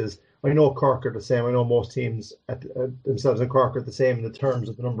matches, I know Cork are the same. I know most teams themselves in Cork are the same in the terms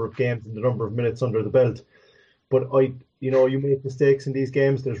of the number of games and the number of minutes under the belt. But you make mistakes in these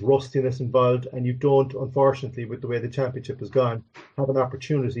games. There's rustiness involved, and you don't, unfortunately, with the way the championship has gone, have an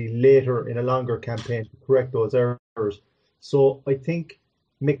opportunity later in a longer campaign to correct those errors. So I think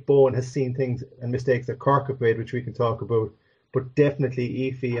Mick Bowen has seen things and mistakes that Cork have made, which we can talk about. But definitely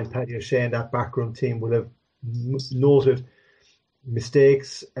Aoife and Paddy O'Shea and that backroom team will have noted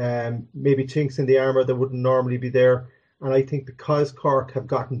mistakes, maybe chinks in the armour that wouldn't normally be there. And I think because Cork have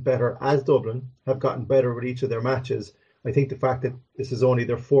gotten better, as Dublin have gotten better with each of their matches, I think the fact that this is only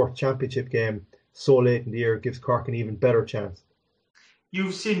their 4th championship game so late in the year gives Cork an even better chance.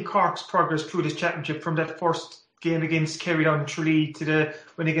 You've seen Cork's progress through this championship from that first game against Kerry down in Tralee to the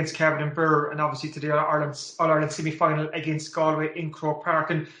win against Cavan and Birr, and obviously to the All-Ireland semi-final against Galway in Croke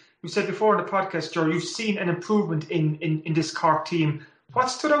Park. And you said before in the podcast, Joe, you've seen an improvement in this Cork team. What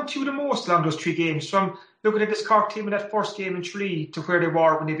stood out to you the most along those 3 games, from looking at this Cork team in that first game in Tralee to where they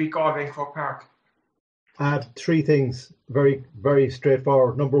were when they beat Galway in Croke Park? 3 things, very, very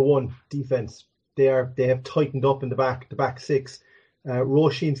straightforward. Number 1, defence. They have tightened up in the back 6.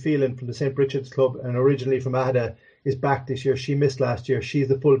 Roisin Phelan from the St. Bridget's Club and originally from Ada is back this year. She missed last year. She's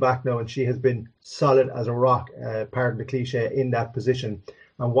the full back now, and she has been solid as a rock, pardon the cliche, in that position.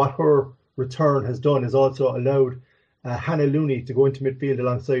 And what her return has done is also allowed Hannah Looney to go into midfield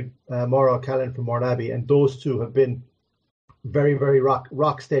alongside Maura O'Callaghan from Mornabbee, and those two have been very, very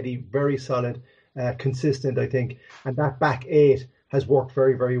rock steady, very solid, consistent, I think. And that back 8 has worked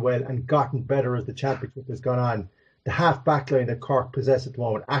very, very well and gotten better as the championship has gone on. The half back line that Cork possess at the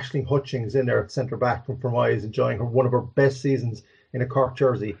moment, Aisling Hutchings in there at centre back from Fermoy is enjoying one of her best seasons in a Cork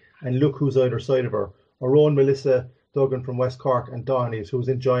jersey. And look who's either side of her. Our own Melissa Duggan from West Cork and Donnies, who's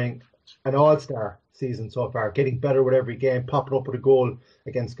enjoying an all-star season so far, getting better with every game, popping up with a goal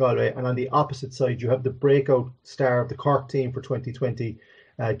against Galway. And on the opposite side, you have the breakout star of the Cork team for 2020,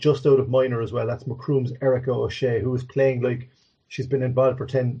 just out of minor as well. That's Macroom's Erica O'Shea, who is playing like she's been involved for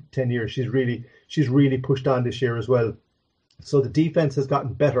 10 years. She's really pushed on this year as well. So the defence has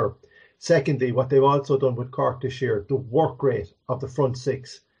gotten better. Secondly, what they've also done with Cork this year, the work rate of the front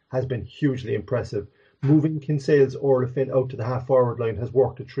 6 has been hugely impressive. Moving Kinsale's Orla Finn out to the half-forward line has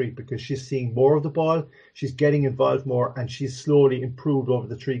worked a treat because she's seeing more of the ball, she's getting involved more, and she's slowly improved over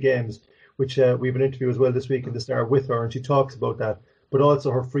the 3 games, which we have an interview as well this week in the Star with her, and she talks about that, but also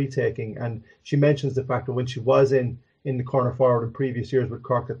her free-taking. And she mentions the fact that when she was in the corner forward in previous years with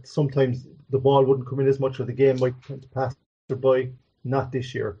Cork, that sometimes the ball wouldn't come in as much, or the game might tend to pass her by. Not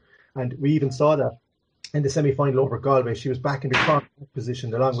this year. And we even saw that in the semi-final over Galway. She was back in the corner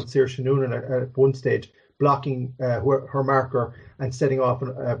position along with Saoirse Noonan at one stage, blocking her marker and setting up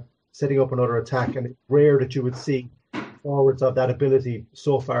another attack. And it's rare that you would see forwards of that ability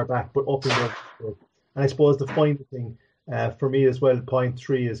so far back, but up in there. And I suppose the final thing for me as well, point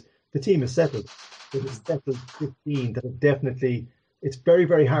 3, is the team is settled. It is settled 15 that have definitely. It's very,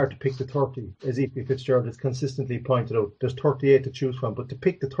 very hard to pick the 30, as Aoife Fitzgerald has consistently pointed out. There's 38 to choose from, but to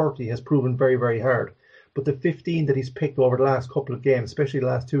pick the 30 has proven very, very hard. But the 15 that he's picked over the last couple of games, especially the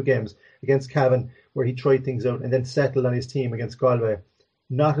last 2 games against Cavan, where he tried things out and then settled on his team against Galway,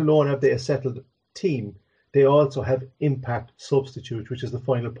 not alone have they a settled team, they also have impact substitutes, which is the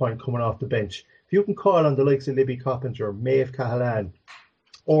final point coming off the bench. If you can call on the likes of Libby Coppinger, Maeve Cahalane,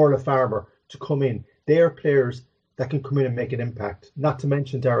 Orla Farmer to come in, they are players that can come in and make an impact, not to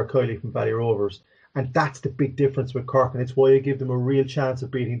mention Dara Kiley from Valley Rovers. And that's the big difference with Cork, and it's why I give them a real chance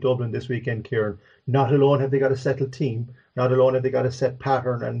of beating Dublin this weekend, Kieran. Not alone have they got a settled team, not alone have they got a set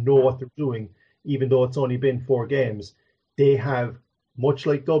pattern and know what they're doing, even though it's only been 4 games. They have, much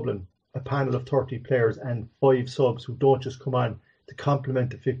like Dublin, a panel of 30 players and 5 subs who don't just come on to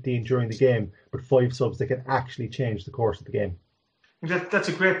complement the 15 during the game, but 5 subs that can actually change the course of the game. That's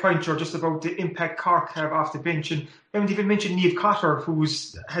a great point, Joe, just about the impact Cork have off the bench. And I haven't even mentioned Niamh Cotter, who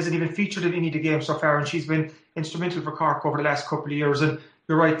hasn't even featured in any of the games so far, and she's been instrumental for Cork over the last couple of years. And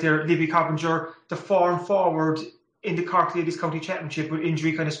you're right there, Libby Coppinger, the form forward in the Cork Ladies County Championship, with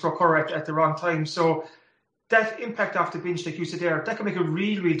injury kind of struck her at the wrong time. So that impact off the bench, like you said there, that can make a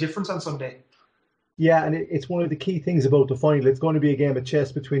real, real difference on Sunday. Yeah, and it's one of the key things about the final. It's going to be a game of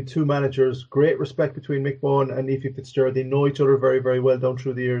chess between 2 managers. Great respect between Mick Bowen and Aoife Fitzgerald. They know each other very, very well down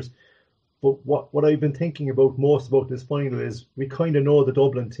through the years. But what I've been thinking about most about this final is we kind of know the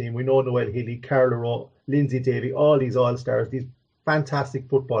Dublin team. We know Noelle Healy, Carla Rowe, Lindsay Davey, all these all-stars, these fantastic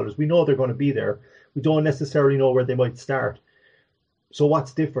footballers. We know they're going to be there. We don't necessarily know where they might start. So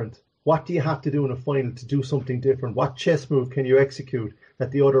what's different What do you have to do in a final to do something different? What chess move can you execute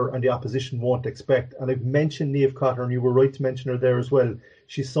that the other and the opposition won't expect? And I've mentioned Niamh Cotter, and you were right to mention her there as well.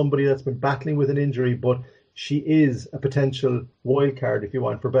 She's somebody that's been battling with an injury, but she is a potential wild card, if you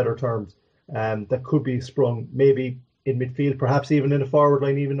want, for better terms, that could be sprung maybe in midfield, perhaps even in the forward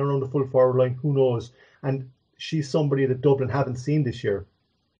line, even around the full forward line, who knows? And she's somebody that Dublin haven't seen this year,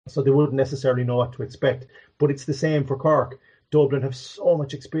 so they wouldn't necessarily know what to expect. But it's the same for Cork. Dublin have so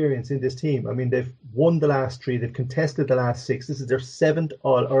much experience in this team. I mean, they've won the last 3, they've contested the last 6. This is their 7th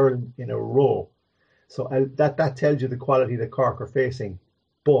All-Ireland in a row. So that tells you the quality that Cork are facing.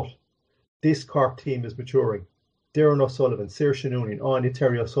 But this Cork team is maturing. Darren O'Sullivan, Saoirse Noonan, Anya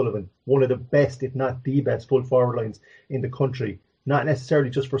Terry O'Sullivan, one of the best, if not the best, full forward lines in the country. Not necessarily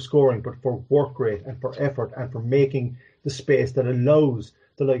just for scoring, but for work rate and for effort and for making the space that allows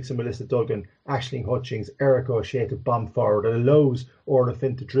the likes of Melissa Duggan, Aisling Hutchings, Erica O'Shea to bomb forward. It allows Orla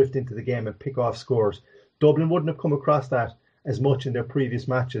Finn to drift into the game and pick off scores. Dublin wouldn't have come across that as much in their previous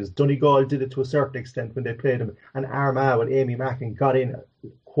matches. Donegal did it to a certain extent when they played them, and Armagh and Amy Mackin got in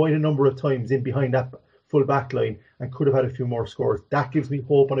quite a number of times in behind that full back line and could have had a few more scores. That gives me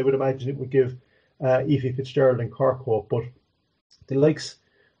hope, and I would imagine it would give Aoife Fitzgerald and Cork hope. But the likes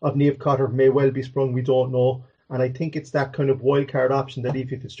of Niamh Cotter may well be sprung, we don't know. And I think it's that kind of wild card option that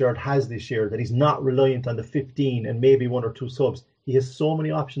Aoife Fitzgerald has this year, that he's not reliant on the 15 and maybe 1 or 2 subs. He has so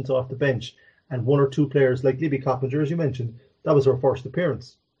many options off the bench, and 1 or 2 players like Libby Coppinger, as you mentioned, that was her first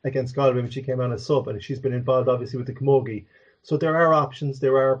appearance against Galway when she came on as sub, and she's been involved obviously with the Camogie. So there are options,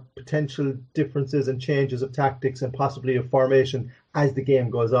 there are potential differences and changes of tactics and possibly of formation as the game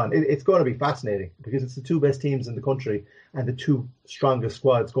goes on. It's going to be fascinating because it's the 2 best teams in the country and the 2 strongest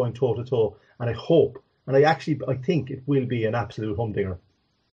squads going toe to toe. And I hope, and I think it will be an absolute humdinger.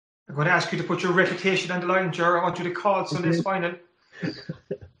 I'm going to ask you to put your reputation on the line, Ger. I want you to call Sunday's final.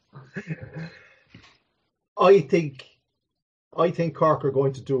 I think Cork are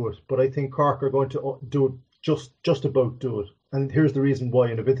going to do it, but I think Cork are going to do it just about do it. And here's the reason why,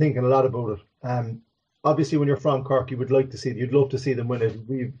 and I've been thinking a lot about it. Obviously, when you're from Cork, you'd love to see them win it.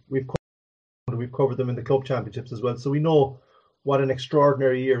 We've covered them in the club championships as well, so we know what an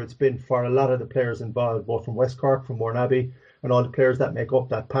extraordinary year it's been for a lot of the players involved, both from West Cork, from Mourneabbey, and all the players that make up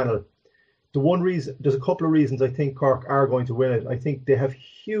that panel. There's a couple of reasons I think Cork are going to win it. I think they have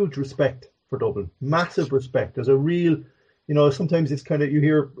huge respect for Dublin, massive respect. There's a real, sometimes it's kind of, you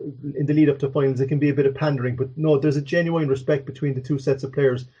hear in the lead up to finals, it can be a bit of pandering, but no, there's a genuine respect between the 2 sets of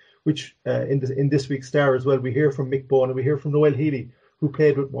players, which in this week's Star as well, we hear from Mick Bowen and we hear from Noel Healy, who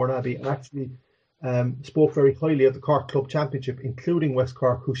played with Mourneabbey and actually spoke very highly of the Cork Club Championship, including West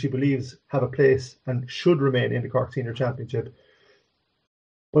Cork, who she believes have a place and should remain in the Cork Senior Championship.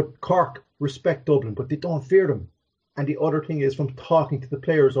 But Cork respect Dublin, but they don't fear them. And the other thing is, from talking to the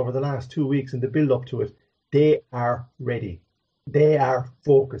players over the last 2 weeks and the build up to it, they are ready. They are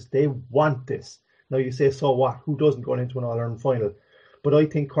focused. They want this. Now you say, so what? Who doesn't go into an All-Ireland final? But I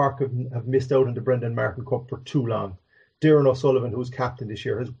think Cork have missed out on the Brendan Martin Cup for too long. Darren O'Sullivan, who's captain this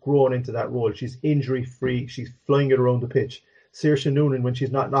year, has grown into that role. She's injury-free. She's flying it around the pitch. Saoirse Noonan, when she's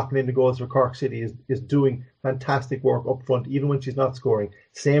not knocking in the goals for Cork City, is doing fantastic work up front, even when she's not scoring.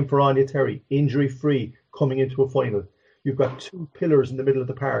 Same for Anya Terry, injury-free, coming into a final. You've got 2 pillars in the middle of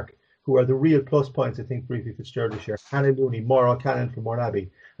the park who are the real plus points, I think, for Aoife Fitzgerald this year. Hannah Looney, Maura Cannon from Mourneabbey.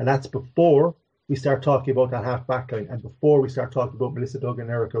 And that's before we start talking about that half-back line and before we start talking about Melissa Duggan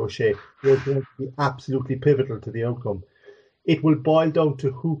and Erica O'Shea. They're going to be absolutely pivotal to the outcome. It will boil down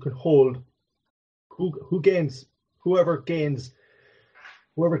to who can hold, whoever gains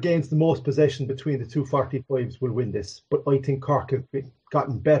the most possession between the 2 45s will win this. But I think Cork have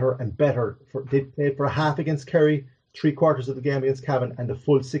gotten better and better. They played for a half against Kerry, 3/4 of the game against Cavan, and the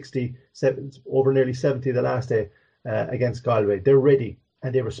full 60, over nearly 70 the last day against Galway. They're ready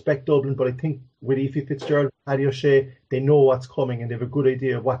and they respect Dublin, but I think with Aoife Fitzgerald, Paddy O'Shea, they know what's coming and they have a good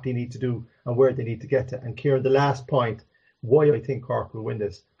idea of what they need to do and where they need to get to. And Kieran, the last point, why I think Cork will win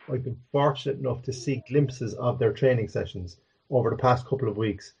this. I've been fortunate enough to see glimpses of their training sessions over the past couple of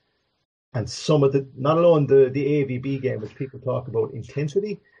weeks. And some of not alone the AVB game, which people talk about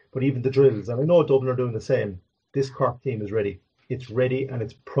intensity, but even the drills. And I know Dublin are doing the same. This Cork team is ready. It's ready and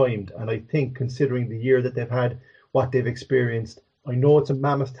it's primed. And I think, considering the year that they've had, what they've experienced, I know it's a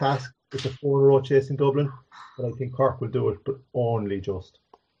mammoth task. It's a 4-in-a-row chase in Dublin, but I think Cork will do it, but only just.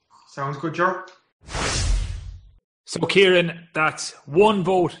 Sounds good, Ger. So, Kieran, that's 1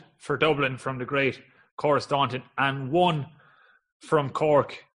 vote for Dublin from the great Cora Staunton and 1 from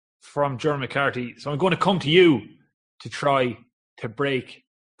Cork from Ger McCarthy. So I'm going to come to you to try to break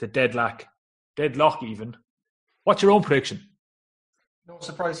the deadlock even. What's your own prediction? No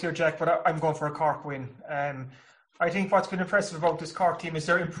surprise here, Jack, but I'm going for a Cork win. I think what's been impressive about this Cork team is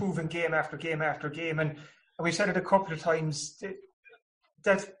they're improving game after game after game. And we've said it a couple of times,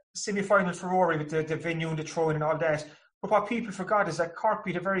 that semi-final for Rory with the venue and the throw-in and all that. But what people forgot is that Cork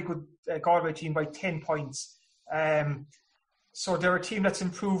beat a very good Galway team by 10 points. So they're a team that's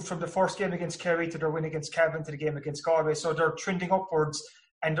improved from the first game against Kerry to their win against Cavan to the game against Galway. So they're trending upwards,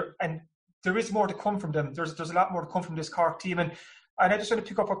 and there is more to come from them. There's a lot more to come from this Cork team. And I just want to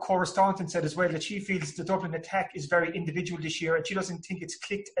pick up what Cora Staunton said as well, that she feels the Dublin attack is very individual this year, and she doesn't think it's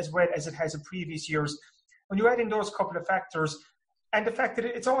clicked as well as it has in previous years. When you add in those couple of factors, and the fact that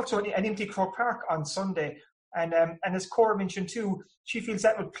it's also an empty Croke Park on Sunday, and as Cora mentioned too, she feels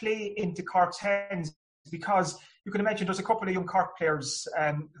that will play into Cork's hands, because you can imagine there's a couple of young Cork players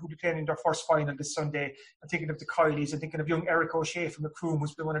who'll be playing in their first final this Sunday. I'm thinking of the Kileys, I'm thinking of young Eric O'Shea from Macroom,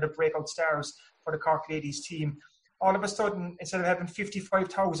 who's been one of the breakout stars for the Cork ladies team. All of a sudden, instead of having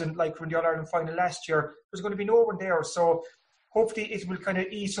 55,000 like in the All-Ireland final last year, there's going to be no one there. So hopefully it will kind of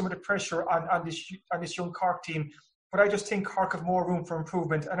ease some of the pressure on this young Cork team. But I just think Cork have more room for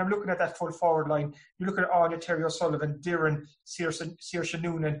improvement. And I'm looking at that full forward line. You look at Anya, Terry O'Sullivan, Diran, Saoirse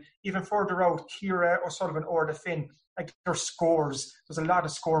Noonan, even further out, Ciara O'Sullivan or the Finn. Like, their scores. There's a lot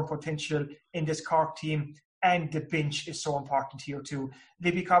of scoring potential in this Cork team. And the bench is so important here too.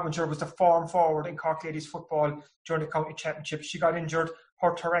 Libby Cobbinger was the form forward in Cork ladies football during the county championship. She got injured,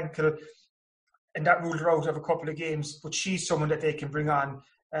 hurt her ankle, and that ruled her out of a couple of games. But she's someone that they can bring on.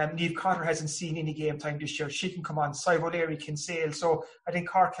 Niamh Cotter hasn't seen any game time this year. She can come on. Sive O'Leary can sail. So I think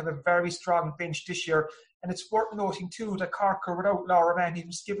Cork have a very strong bench this year. And it's worth noting too that Cork are without Laura Mann, even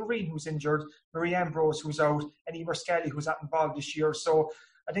Skibbereen, who's injured, Marie Ambrose, who's out, and Emer Scally, who's not involved this year. So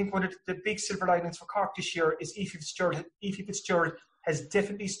I think one of the big silver linings for Cork this year is Aoife Fitzgerald has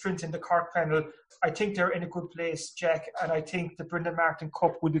definitely strengthened the Cork panel. I think they're in a good place, Jack, and I think the Brendan Martin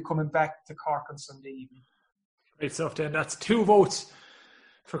Cup will be coming back to Cork on Sunday evening. Great stuff, Dan. That's 2 votes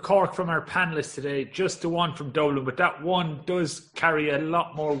for Cork from our panellists today, just the one from Dublin, but that one does carry a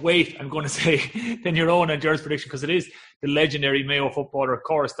lot more weight, I'm going to say, than your own and Ger's prediction, because it is the legendary Mayo footballer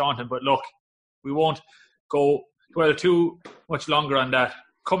Cora Staunton. But look, we won't go too much longer on that.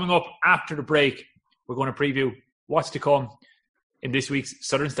 Coming up after the break, we're going to preview what's to come in this week's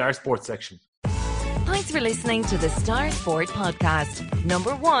Southern Star Sports section. Thanks for listening to the Star Sport Podcast,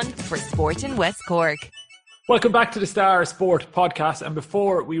 #1 for sport in West Cork. Welcome back to the Star Sport Podcast. And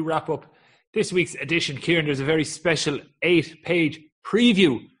before we wrap up this week's edition, Kieran, there's a very special 8-page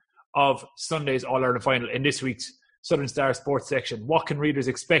preview of Sunday's All-Ireland final in this week's Southern Star Sports section. What can readers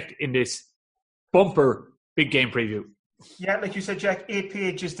expect in this bumper big game preview? Yeah, like you said, Jack, 8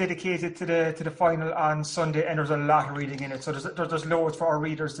 pages dedicated to the final on Sunday, and there's a lot of reading in it. So there's loads for our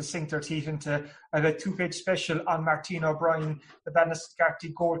readers to sink their teeth into. I have a 2-page special on Martina O'Brien, the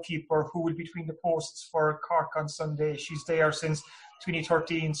Banniscarty goalkeeper, who will be between the posts for Cork on Sunday. She's there since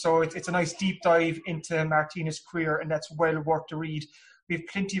 2013. So it's a nice deep dive into Martina's career, and that's well worth the read. We have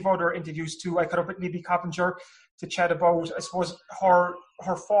plenty of other interviews too. I caught up with Libby Cobbinger to chat about, I suppose,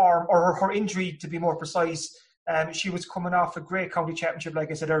 her form, or her injury, to be more precise. She was coming off a great county championship,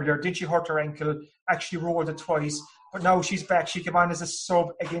 like I said earlier. Did she hurt her ankle? Actually rolled it twice. But now she's back. She came on as a sub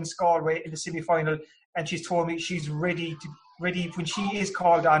against Galway in the semi-final, and she's told me she's ready when she is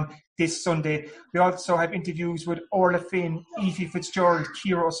called on this Sunday. We also have interviews with Orla Finn, Aoife Fitzgerald,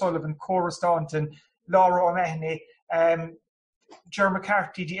 Ciara O'Sullivan, Cora Staunton, Laura O'Mahony, Ger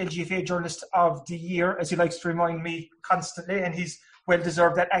McCarthy, the LGFA Journalist of the Year, as he likes to remind me constantly, and he's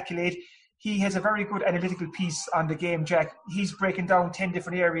well-deserved that accolade. He has a very good analytical piece on the game, Jack. He's breaking down 10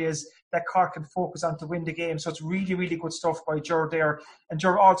 different areas that Cork can focus on to win the game. So it's really, really good stuff by Ger there. And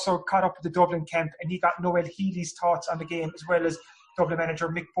Ger also caught up with the Dublin camp, and he got Noel Healy's thoughts on the game, as well as Dublin manager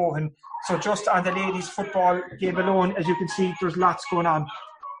Mick Bohan. So just on the ladies' football game alone, as you can see, there's lots going on.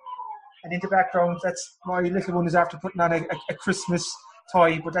 And in the background, that's my little one is after putting on a Christmas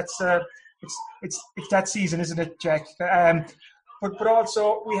toy. But that's it's that season, isn't it, Jack? But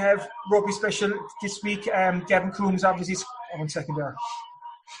also we have rugby special this week. Gavin Coombs obviously. One second there.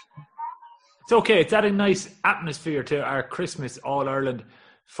 It's okay. It's adding nice atmosphere to our Christmas All-Ireland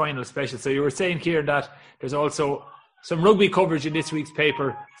final special. So you were saying, Kieran, that there's also some rugby coverage in this week's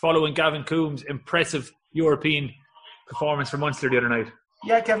paper following Gavin Coombs' impressive European performance for Munster the other night.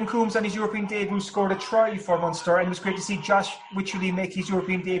 Yeah, Gavin Coombs on his European debut scored a try for Munster, and it was great to see Josh Wycherley make his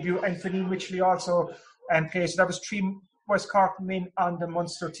European debut, and Fionn Wycherley also play. So that was 3 West Cork men on the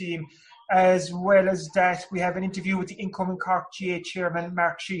Munster team. As well as that, we have an interview with the incoming Cork GA chairman,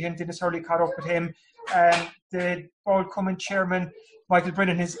 Mark Sheehan. Dennis Hurley caught up with him. The Board Cumming chairman, Michael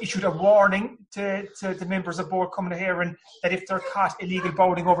Brennan, has issued a warning to the members of Board Cumming Heron that if they're caught illegal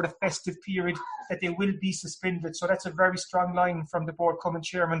bowling over the festive period, that they will be suspended. So that's a very strong line from the Board Cumming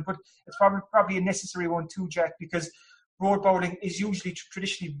chairman, but it's probably a necessary one too, Jack, because road bowling is usually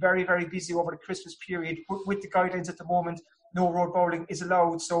traditionally very, very busy over the Christmas period. But with the guidelines at the moment, no road bowling is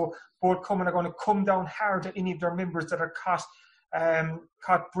allowed. So Board Cumming are going to come down hard at any of their members that are caught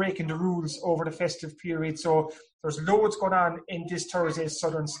breaking the rules over the festive period. So there's loads going on in this Thursday's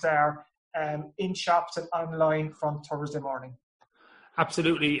Southern Star, in shops and online from Thursday morning.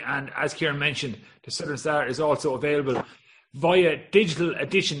 Absolutely, and as Ciaran mentioned, the Southern Star is also available via digital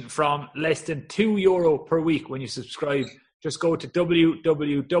edition from less than €2 per week when you subscribe. Just go to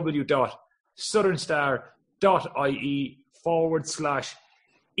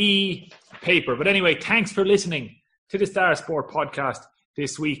www.southernstar.ie/e-paper. But anyway, thanks for listening to the Star Sport podcast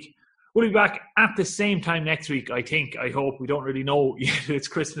this week. We'll be back at the same time next week, I hope. We don't really know. It's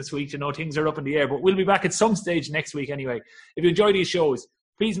Christmas week, things are up in the air, but we'll be back at some stage next week anyway. If you enjoy these shows,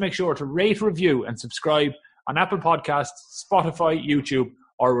 please make sure to rate, review and subscribe on Apple Podcasts, Spotify, YouTube,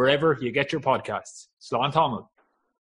 or wherever you get your podcasts. Slán Tamil.